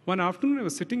 One afternoon, I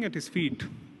was sitting at His feet.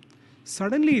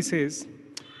 Suddenly He says,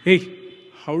 hey,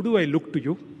 how do I look to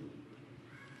you?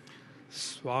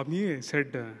 Swami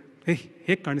said,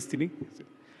 hey, kanistini.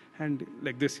 And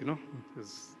like this,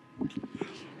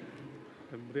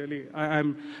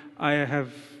 I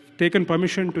have taken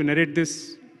permission to narrate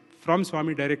this from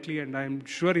Swami directly, and I'm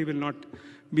sure he will not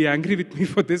be angry with me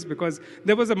for this, because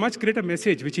there was a much greater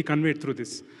message which he conveyed through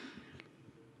this.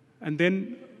 And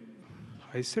then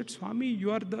I said, Swami,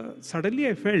 suddenly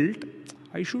I felt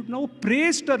I should now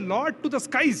praise the Lord to the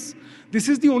skies. This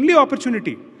is the only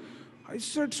opportunity. I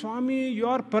said, Swami, you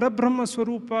are Parabrahma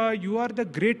Swarupa, you are the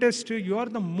greatest, you are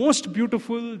the most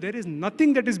beautiful, there is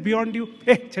nothing that is beyond you.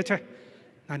 Hey, chacha,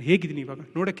 ನಾನು ಹೇಗಿದ್ದೀನಿ ಇವಾಗ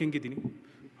ನೋಡಕ್ಕೆ ಹೆಂಗಿದ್ದೀನಿ?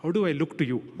 How do I look to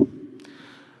you?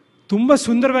 ತುಂಬ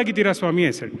ಸುಂದರವಾಗಿದ್ದೀರಾ ಸ್ವಾಮಿ,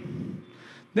 I said.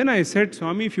 Then I said,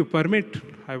 Swami, if you permit,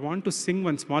 I want to sing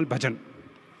one small bhajan.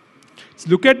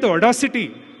 Look at the audacity.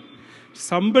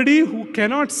 Somebody who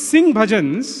cannot sing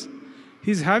bhajans,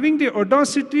 he's having the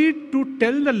audacity to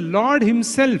tell the Lord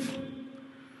Himself,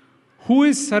 who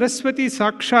is Saraswati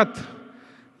Sakshat,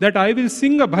 that I will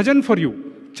sing a bhajan for you.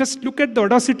 Just look at the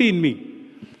audacity in me.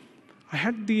 I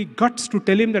had the guts to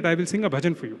tell him that I will sing a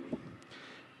bhajan for you.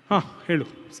 Hello.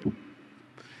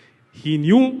 He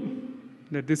knew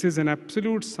that this is an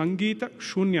absolute Sangeeta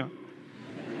Shunya.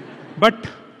 But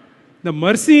the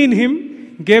mercy in him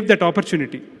gave that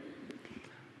opportunity.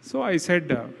 So I said,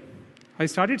 I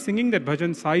started singing that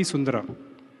bhajan, Sai Sundara.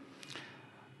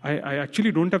 I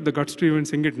actually don't have the guts to even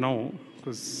sing it now,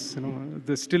 because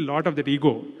there's still a lot of that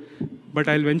ego. But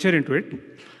I'll venture into it.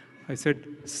 I said,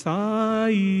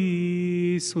 Sai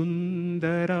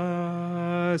Sundara,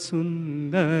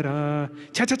 Sundara.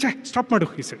 Cha, stop madu,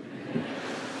 he said.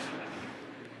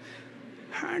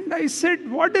 And I said,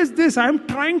 what is this? I'm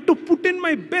trying to put in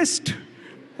my best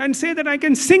and say that I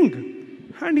can sing.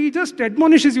 And he just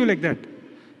admonishes you like that.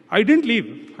 I didn't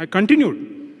leave. I continued.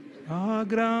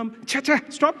 Agram, cha,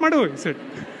 stop madu, he said.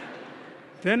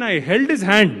 Then I held his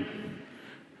hand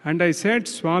and I said,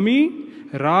 Swami,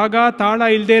 raga tala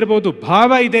ilde irbodu,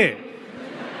 bhava ide.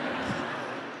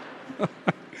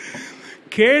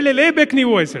 Kelelebek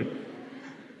neevu, I said.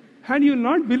 And you'll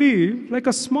not believe, like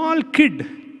a small kid,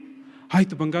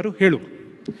 Aitu Bangaru, helu.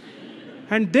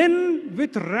 And then,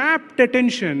 with rapt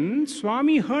attention,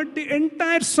 Swami heard the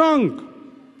entire song.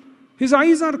 His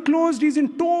eyes are closed, he's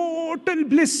in total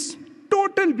bliss.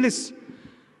 Total bliss.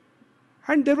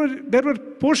 And there were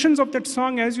portions of that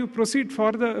song as you proceed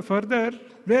further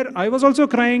where I was also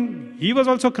crying, he was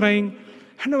also crying,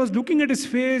 and I was looking at his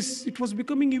face. It was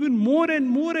becoming even more and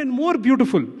more and more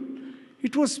beautiful.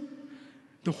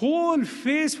 The whole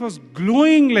face was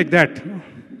glowing like that.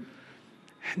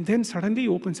 And then suddenly he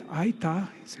opens, Aita,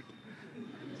 he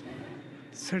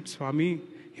said, Swami,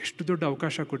 ಎಷ್ಟು ದೊಡ್ಡ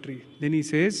ಅವಕಾಶ ಕೊಟ್ರಿ. Then he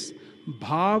says,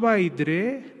 ಭಾವ ಇದ್ರೆ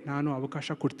ನಾನು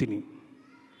ಅವಕಾಶ ಕೊಡ್ತೀನಿ.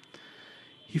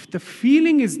 If the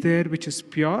feeling is there which is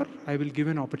pure, I will give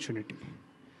an opportunity.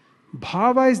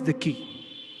 Bhava is the key,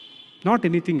 not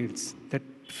anything else. That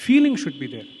feeling should be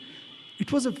there.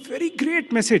 It was a very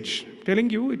great message. Telling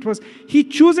you, he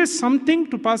chooses something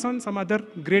to pass on some other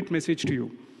great message to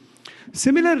you.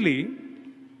 Similarly,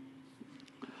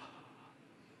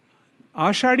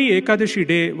 Ashadi Ekadashi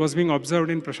day was being observed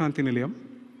in Prashanti Nilayam,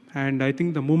 and I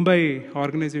think the Mumbai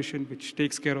organization which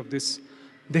takes care of this,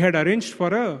 they had arranged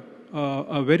for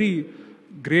a very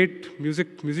great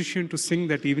musician to sing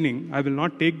that evening. I will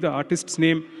not take the artist's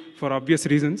name for obvious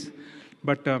reasons,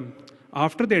 but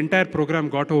after the entire program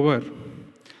got over,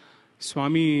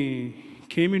 Swami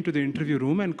came into the interview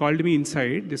room and called me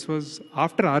inside. This was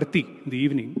after Aarti in the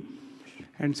evening,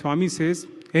 and Swami says,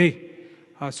 "Hey,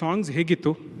 songs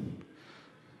hegittu."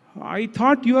 I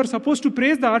thought you are supposed to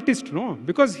praise the artist, no?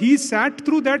 Because he sat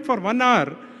through that for 1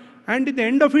 hour, and at the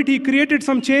end of it, he created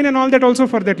some chain and all that also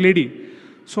for that lady.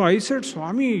 So I said,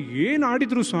 Swami, yen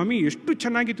adidru Swami, eshtu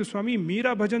channagittu Swami,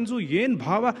 Meera bhajansu, yen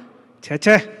bhava,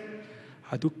 chacha,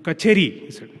 adu kacheri,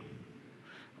 he said.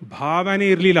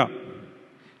 Bhavane irlila.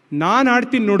 Naan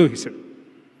aadtin nodu, he said.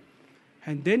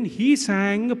 And then he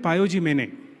sang Payoji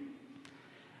Mene.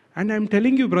 And I'm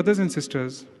telling you, brothers and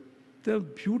sisters, the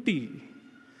beauty,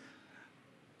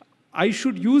 I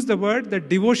should use the word, the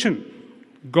devotion.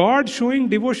 God showing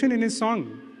devotion in his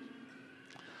song.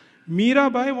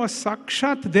 Mirabai was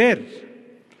sakshat there.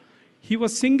 He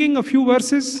was singing a few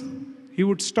verses, he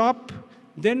would stop,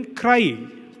 then cry,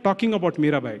 talking about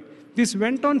Mirabai. This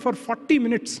went on for 40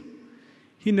 minutes.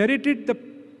 He narrated the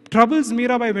troubles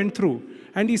Mirabai went through.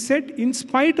 And he said, in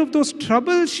spite of those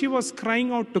troubles, she was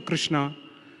crying out to Krishna.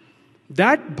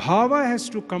 That bhava has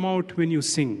to come out when you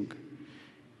sing.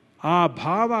 Ah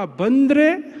bhava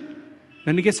bandre,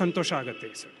 nanige santosha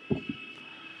agate.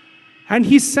 And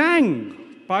he sang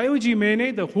Payoji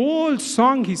Mene, the whole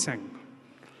song he sang.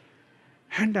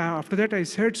 And after that I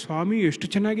said, Swami, eshtu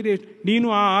channagide, neenu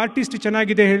aa artist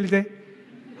channagide helide.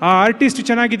 Aa artist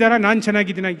channagidara, naan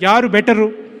channagidina, yaru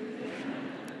betteru.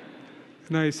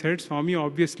 And I said, Swami,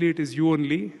 obviously it is you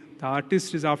only. The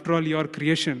artist is after all your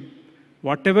creation.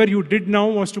 Whatever you did now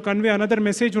was to convey another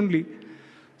message only.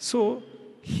 So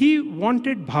he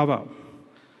wanted bhava.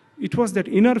 It was that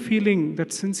inner feeling,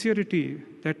 that sincerity,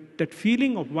 that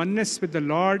feeling of oneness with the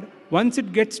Lord. Once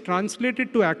it gets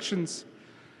translated to actions,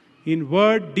 in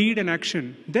word, deed and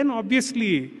action, then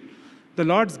obviously the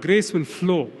Lord's grace will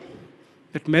flow.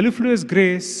 That mellifluous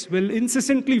grace will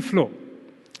incessantly flow.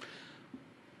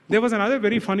 There was another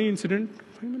very funny incident,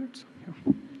 5 minutes,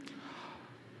 yeah,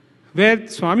 where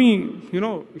Swami,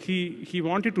 he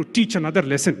wanted to teach another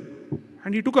lesson.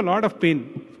 And he took a lot of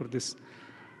pain for this.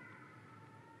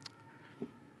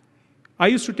 I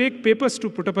used to take papers to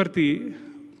Puttaparthi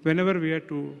whenever we had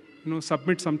to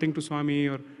submit something to Swami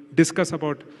or discuss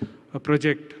about a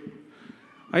project.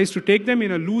 I used to take them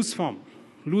in a loose form,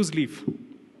 loose leaf,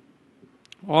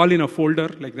 all in a folder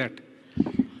like that.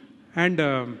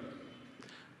 And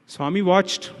Swami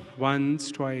watched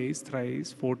once, twice,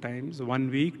 thrice, 4 times, 1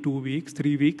 week, 2 weeks,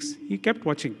 3 weeks. He kept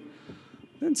watching.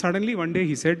 Then suddenly one day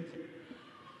he said,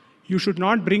 you should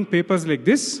not bring papers like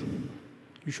this.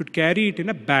 You should carry it in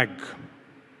a bag,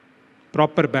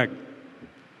 proper bag.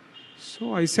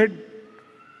 So I said,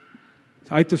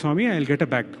 Aitu Swami, I'll get a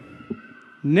bag.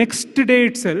 Next day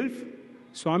itself,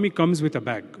 Swami comes with a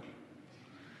bag.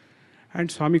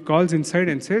 And Swami calls inside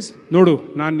and says,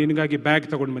 Nodu, naan ninigagi bag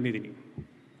tagondu bandidini.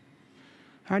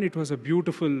 And it was a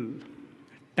beautiful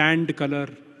tanned color,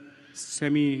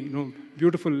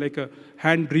 beautiful like a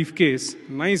hand briefcase,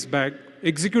 nice bag,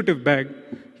 executive bag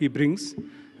he brings.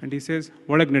 And he says,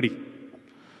 Vadag nadi.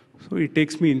 So he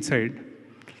takes me inside.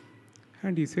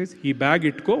 And he says, ee bag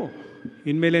itko,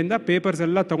 inmelenda papers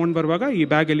ella tagond barvaga, ee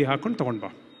bag alli hakond tagond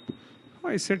ba.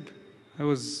 I said, I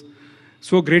was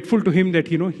so grateful to him that,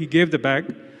 he gave the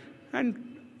bag.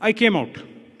 And I came out.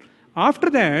 After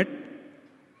that,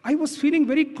 I was feeling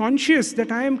very conscious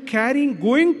that I am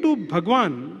going to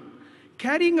Bhagwan,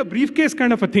 carrying a briefcase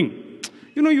kind of a thing.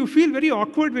 You feel very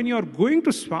awkward when you are going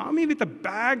to Swami with a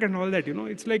bag and all that,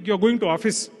 It's like you're going to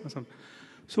office or something.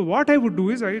 So what I would do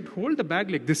is I'd hold the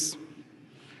bag like this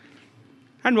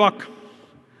and walk.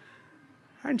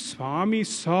 And Swami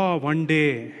saw one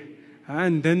day,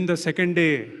 and then the second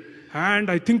day, and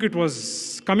I think it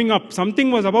was coming up.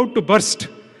 Something was about to burst.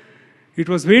 It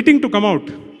was waiting to come out.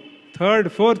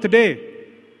 Third, fourth day,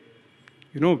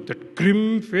 that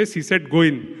grim face, he said, go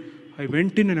in. I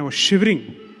went in and I was shivering.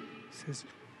 He says,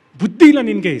 Buddhi la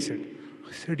ninge, he said.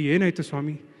 I said, Yenaitu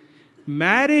Swami?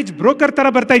 Marriage broker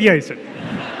tara barta idya, he said.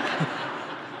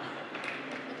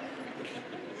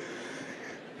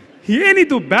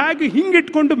 Yenitu bag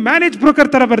hingitkondu marriage broker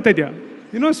tara barta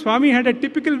idya. Swami had a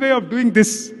typical way of doing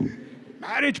this.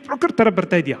 marriage broker ತರ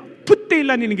ಬರ್ತಾ ಇದೆಯಾ, ಪುತ್ತೆ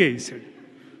ಇಲ್ಲ ನಿನಗೆ, he said.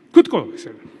 ಕೂತ್ಕೋ, he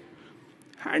said.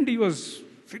 And he was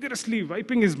vigorously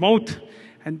wiping his mouth,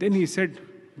 and then he said,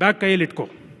 bag ಕೈಯಲ್ಲಿ ಇಟ್ಕೋ,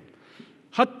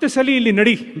 10 ಸಲ ಇಲ್ಲಿ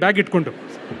ನಡಿ ಬ್ಯಾಗ್ ಇಟ್ಕೊಂಡು.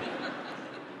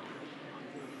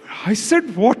 I said,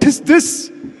 what is this?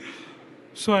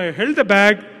 So I held the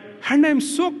bag, and I'm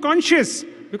so conscious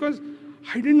because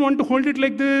I didn't want to hold it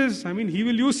like this. I mean, he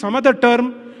will use some other term.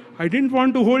 I didn't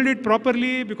want to hold it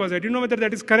properly because I didn't know whether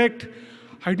that is correct.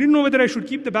 I didn't know whether I should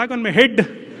keep the bag on my head.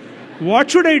 What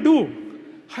should I do?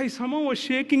 I somehow was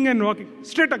shaking and walking.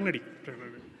 Straight agnadi.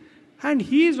 And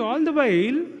he is all the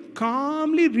while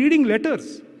calmly reading letters.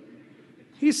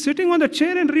 He is sitting on the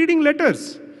chair and reading letters.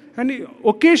 And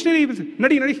occasionally he will say,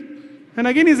 nadi, nadi. And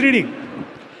again he is reading.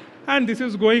 And this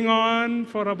is going on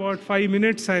for about 5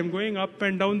 minutes. I am going up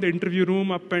and down the interview room,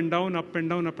 up and down, up and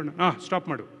down, up and down. Stop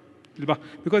madu.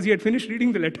 Because he had finished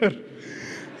reading the letter.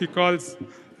 He calls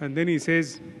and then he says,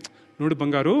 Nodu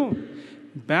Bangaru,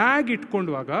 bag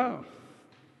itkonduvaga,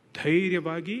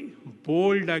 ಧೈರ್ಯವಾಗಿ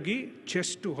bold ಆಗಿ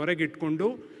chest ಹೊರಗೆ ಇಟ್ಕೊಂಡು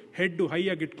head high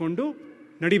ಆಗಿ ಇಟ್ಕೊಂಡು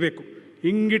ನಡಿಬೇಕು,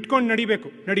 ಹಿಂಗಿಟ್ಕೊಂಡು ನಡಿಬೇಕು,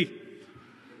 ನಡಿ.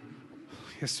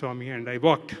 Yes, Swami, and I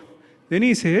walked. Then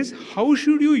he says, how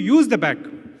should you use the bag?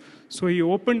 So he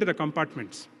opened the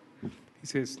compartments. He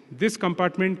says, this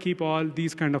compartment keep all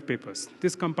these kind of papers.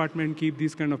 This compartment keep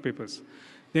these kind of papers.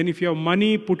 Then if you have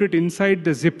money, put it inside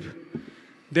the zip.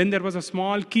 Then there was a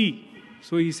small key.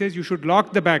 So he says, you should lock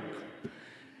the bag.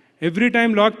 Every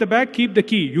time lock the bag, keep the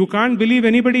key. You can't believe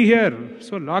anybody here.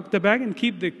 So lock the bag and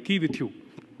keep the key with you.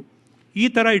 Ee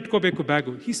tara itkobeku bag.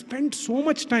 He spent so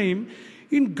much time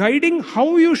in guiding how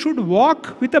you should walk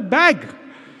with a bag.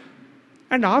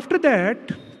 And after that,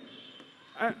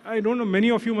 I don't know, many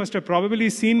of you must have probably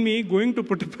seen me going to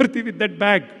Puttaparthi with that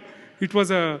bag. It was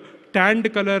a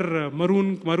tanned color,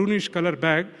 maroonish color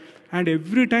bag. And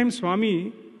every time Swami,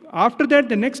 after that,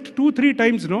 the next 2-3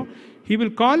 times, he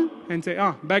will call and say,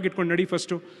 bag itkond nadi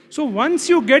first. So once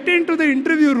you get into the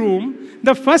interview room,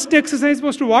 the first exercise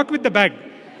was to walk with the bag.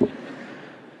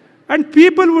 And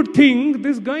people would think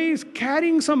this guy is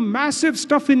carrying some massive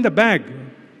stuff in the bag.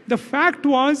 The fact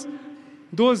was,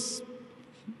 those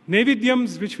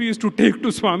Naivedyams which we used to take to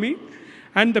Swami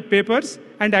and the papers,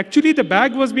 and actually the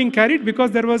bag was being carried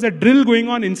because there was a drill going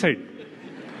on inside.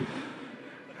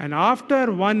 And after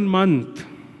 1 month,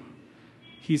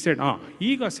 he said,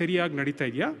 ಈಗ ಸರಿಯಾಗಿ ನಡೀತಾ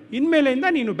ಇದೆಯಾ, ಇನ್ಮೇಲೆಯಿಂದ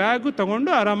ನೀನು bag ತಗೊಂಡು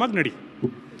ಆರಾಮಾಗಿ ನಡಿ.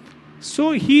 So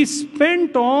he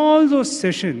spent all those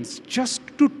sessions just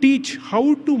to teach how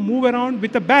to move around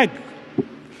with a bag.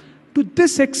 To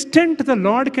this extent, the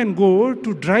Lord can go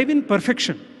to drive in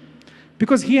perfection.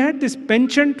 Because he had this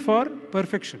penchant for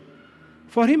perfection.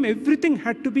 For him, everything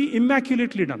had to be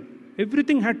immaculately done.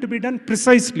 Everything had to be done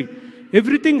precisely.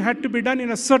 Everything had to be done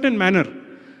in a certain manner.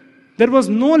 There was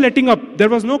no letting up. There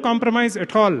was no compromise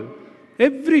at all.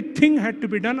 Everything had to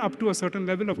be done up to a certain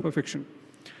level of perfection.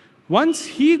 Once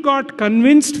he got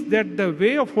convinced that the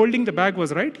way of holding the bag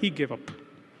was right, he gave up.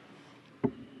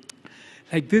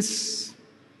 Like this.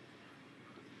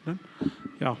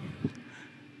 Yeah.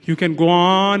 You can go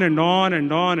on and on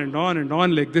and on and on and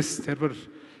on like this.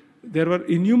 There were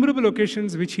innumerable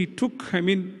occasions which he took,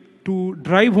 to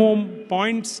drive home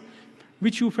points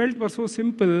which you felt were so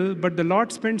simple, but the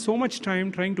Lord spent so much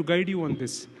time trying to guide you on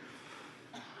this.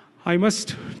 I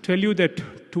must tell you that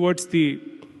towards the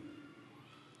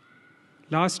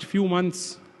last few months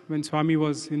when Swami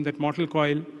was in that mortal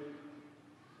coil,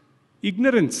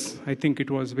 ignorance, I think it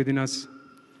was within us,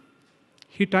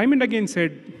 he time and again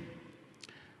said,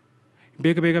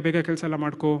 ಬೇಗ ಬೇಗ ಬೇಗ ಕೆಲಸ ಎಲ್ಲ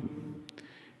ಮಾಡ್ಕೋ,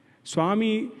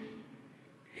 ಸ್ವಾಮಿ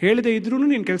ಹೇಳದೆ ಇದ್ರೂ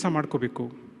ನೀನು ಕೆಲಸ ಮಾಡ್ಕೋಬೇಕು.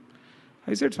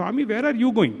 I said, Swami, where are you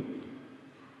going?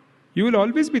 You will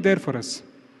always be there for us.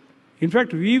 In fact,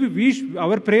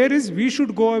 our prayer is we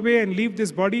should go away and leave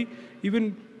this body even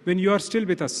when you are still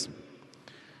with us.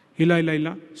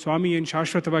 ಇಲ್ಲ, ಸ್ವಾಮಿ ಏನು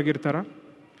ಶಾಶ್ವತವಾಗಿರ್ತಾರ?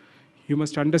 You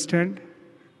must understand,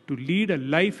 to lead a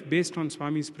life based on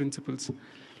Swami's principles.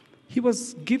 He was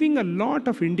giving a lot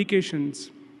of indications.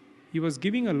 He was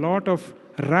giving a lot of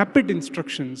rapid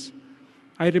instructions.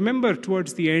 I remember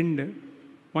towards the end,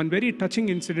 one very touching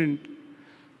incident.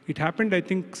 It happened, I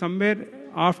think, somewhere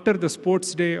after the sports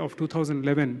day of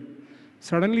 2011.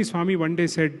 Suddenly, Swami one day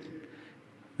said,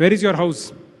 where is your house?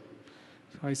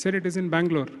 So I said, it is in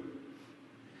Bangalore.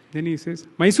 Then he says,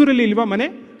 Mysuralli ilva mane?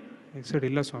 I said,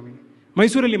 illa Swami.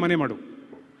 Mysuralli mane madu.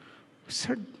 I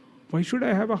said, why should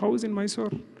I have a house in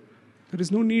Mysore? There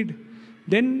is no need.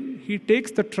 Then he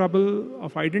takes the trouble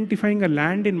of identifying a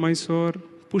land in Mysore,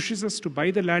 pushes us to buy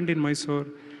the land in Mysore,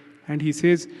 and he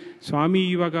says, Swami,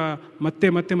 ivaga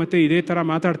ಮತ್ತೆ ಇದೇ ಥರ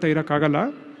ಮಾತಾಡ್ತಾ ಇರೋಕ್ಕಾಗಲ್ಲ,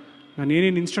 ನಾನು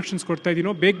ಏನೇನು instructions ಕೊಡ್ತಾ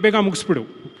ಇದ್ದೀನೋ ಬೇಗ ಮುಗಿಸ್ಬಿಡು.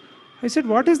 I said,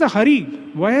 what is the hurry?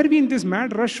 Why are we in this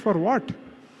mad rush for what?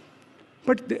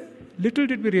 But little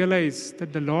did we realize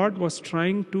that the Lord was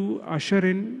trying to usher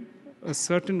in a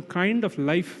certain kind of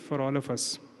life for all of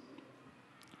us.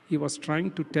 He was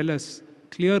trying to tell us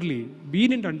clearly, we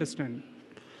didn't understand,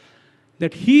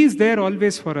 that He is there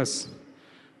always for us,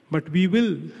 but we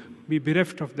will be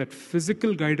bereft of that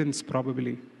physical guidance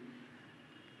probably.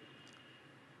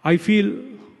 I feel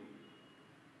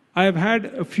I have had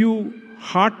a few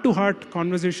heart-to-heart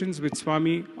conversations with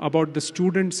Swami about the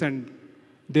students and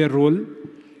their role.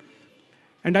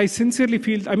 And I sincerely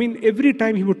feel, every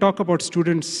time he would talk about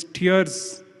students,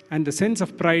 tears and the sense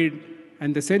of pride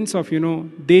and the sense of,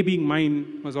 they being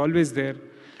mine was always there.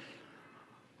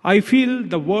 I feel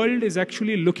the world is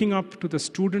actually looking up to the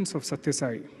students of Sathya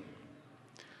Sai.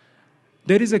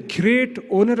 There is a great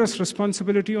onerous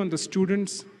responsibility on the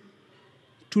students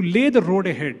to lay the road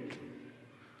ahead,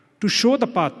 to show the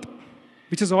path,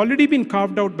 which has already been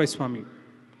carved out by Swami.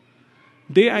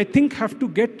 They, I think, have to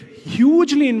get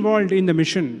hugely involved in the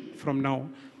mission from now.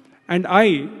 And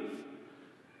I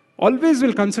always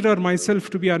will consider myself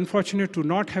to be unfortunate to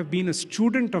not have been a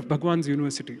student of Bhagwan's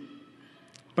university.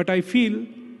 But I feel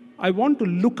I want to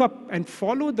look up and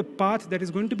follow the path that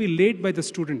is going to be laid by the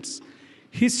students.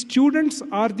 His students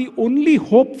are the only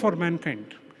hope for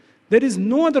mankind. There is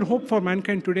no other hope for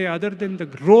mankind today other than the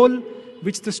role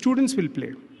which the students will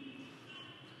play.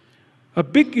 A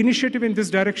big initiative in this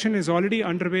direction is already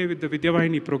underway with the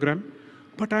Vidyavahini program,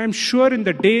 but I am sure in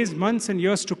the days, months and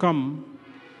years to come,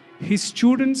 his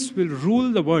students will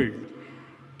rule the world.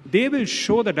 They will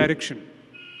show the direction.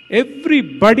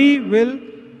 Everybody will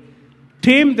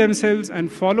tame themselves and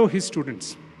follow his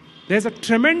students. There's a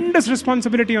tremendous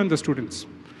responsibility on the students.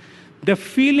 The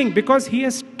feeling, because he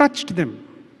has touched them,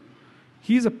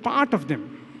 he is a part of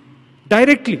them,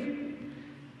 directly.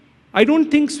 I don't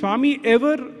think Swami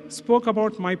ever spoke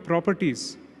about my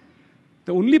properties.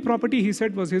 The only property he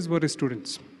said was his were his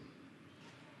students.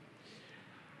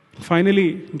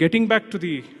 Finally, getting back to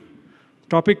the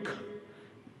topic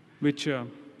which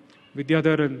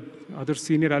Vidyadhar and other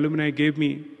senior alumni gave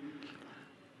me,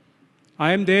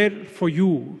 I am there for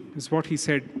you, is what he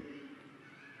said.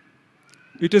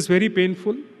 It is very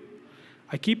painful.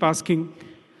 I keep asking,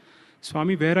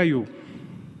 Swami, where are you?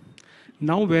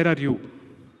 Now where are you?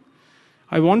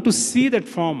 I want to see that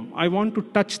form. I want to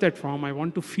touch that form. I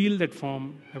want to feel that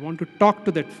form. I want to talk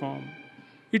to that form.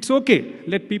 It's okay.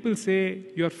 Let people say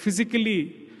you're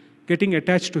physically getting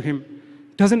attached to him.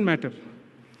 Doesn't matter.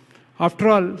 After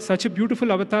all, such a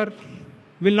beautiful avatar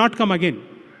will not come again.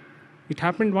 It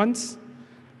happened once.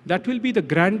 That will be the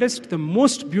grandest, the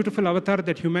most beautiful avatar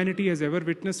that humanity has ever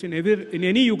witnessed in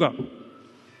any yuga.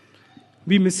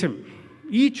 We miss him.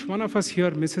 Each one of us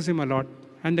here misses him a lot.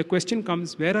 And the question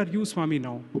comes, where are you, Swami,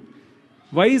 now?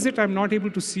 Why is it I'm not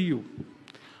able to see you?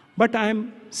 But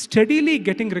I'm steadily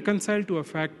getting reconciled to a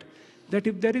fact that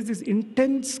if there is this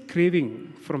intense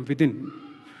craving from within,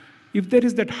 if there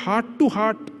is that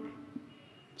heart-to-heart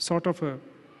sort of a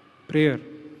prayer,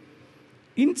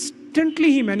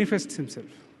 instantly he manifests himself.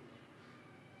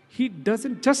 He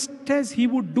doesn't, just as he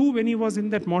would do when he was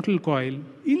in that mortal coil,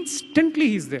 instantly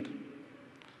he's there.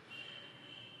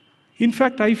 In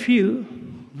fact, I feel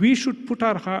we should put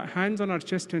our hands on our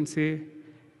chest and say,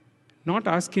 not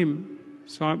ask him,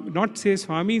 not say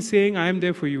Swami is saying, I am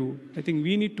there for you. I think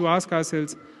we need to ask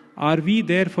ourselves, are we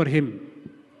there for him?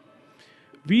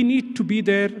 We need to be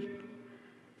there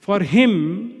for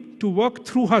him to work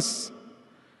through us.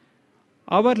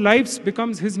 Our lives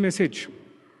becomes his message.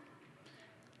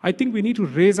 I think we need to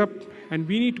raise up and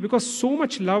we need, because so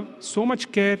much love, so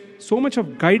much care, so much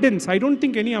of guidance, I don't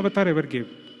think any avatar ever gave.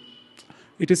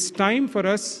 It is time for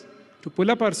us to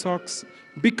pull up our socks,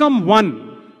 become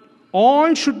one.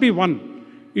 All should be one.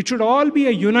 It should all be a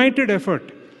united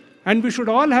effort. And we should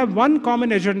all have one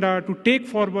common agenda to take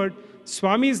forward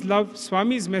Swami's love,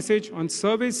 Swami's message on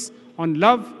service, on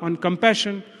love, on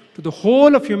compassion to the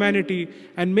whole of humanity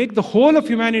and make the whole of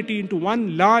humanity into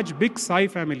one large, big Sai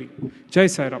family. Jai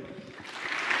Sai Ram.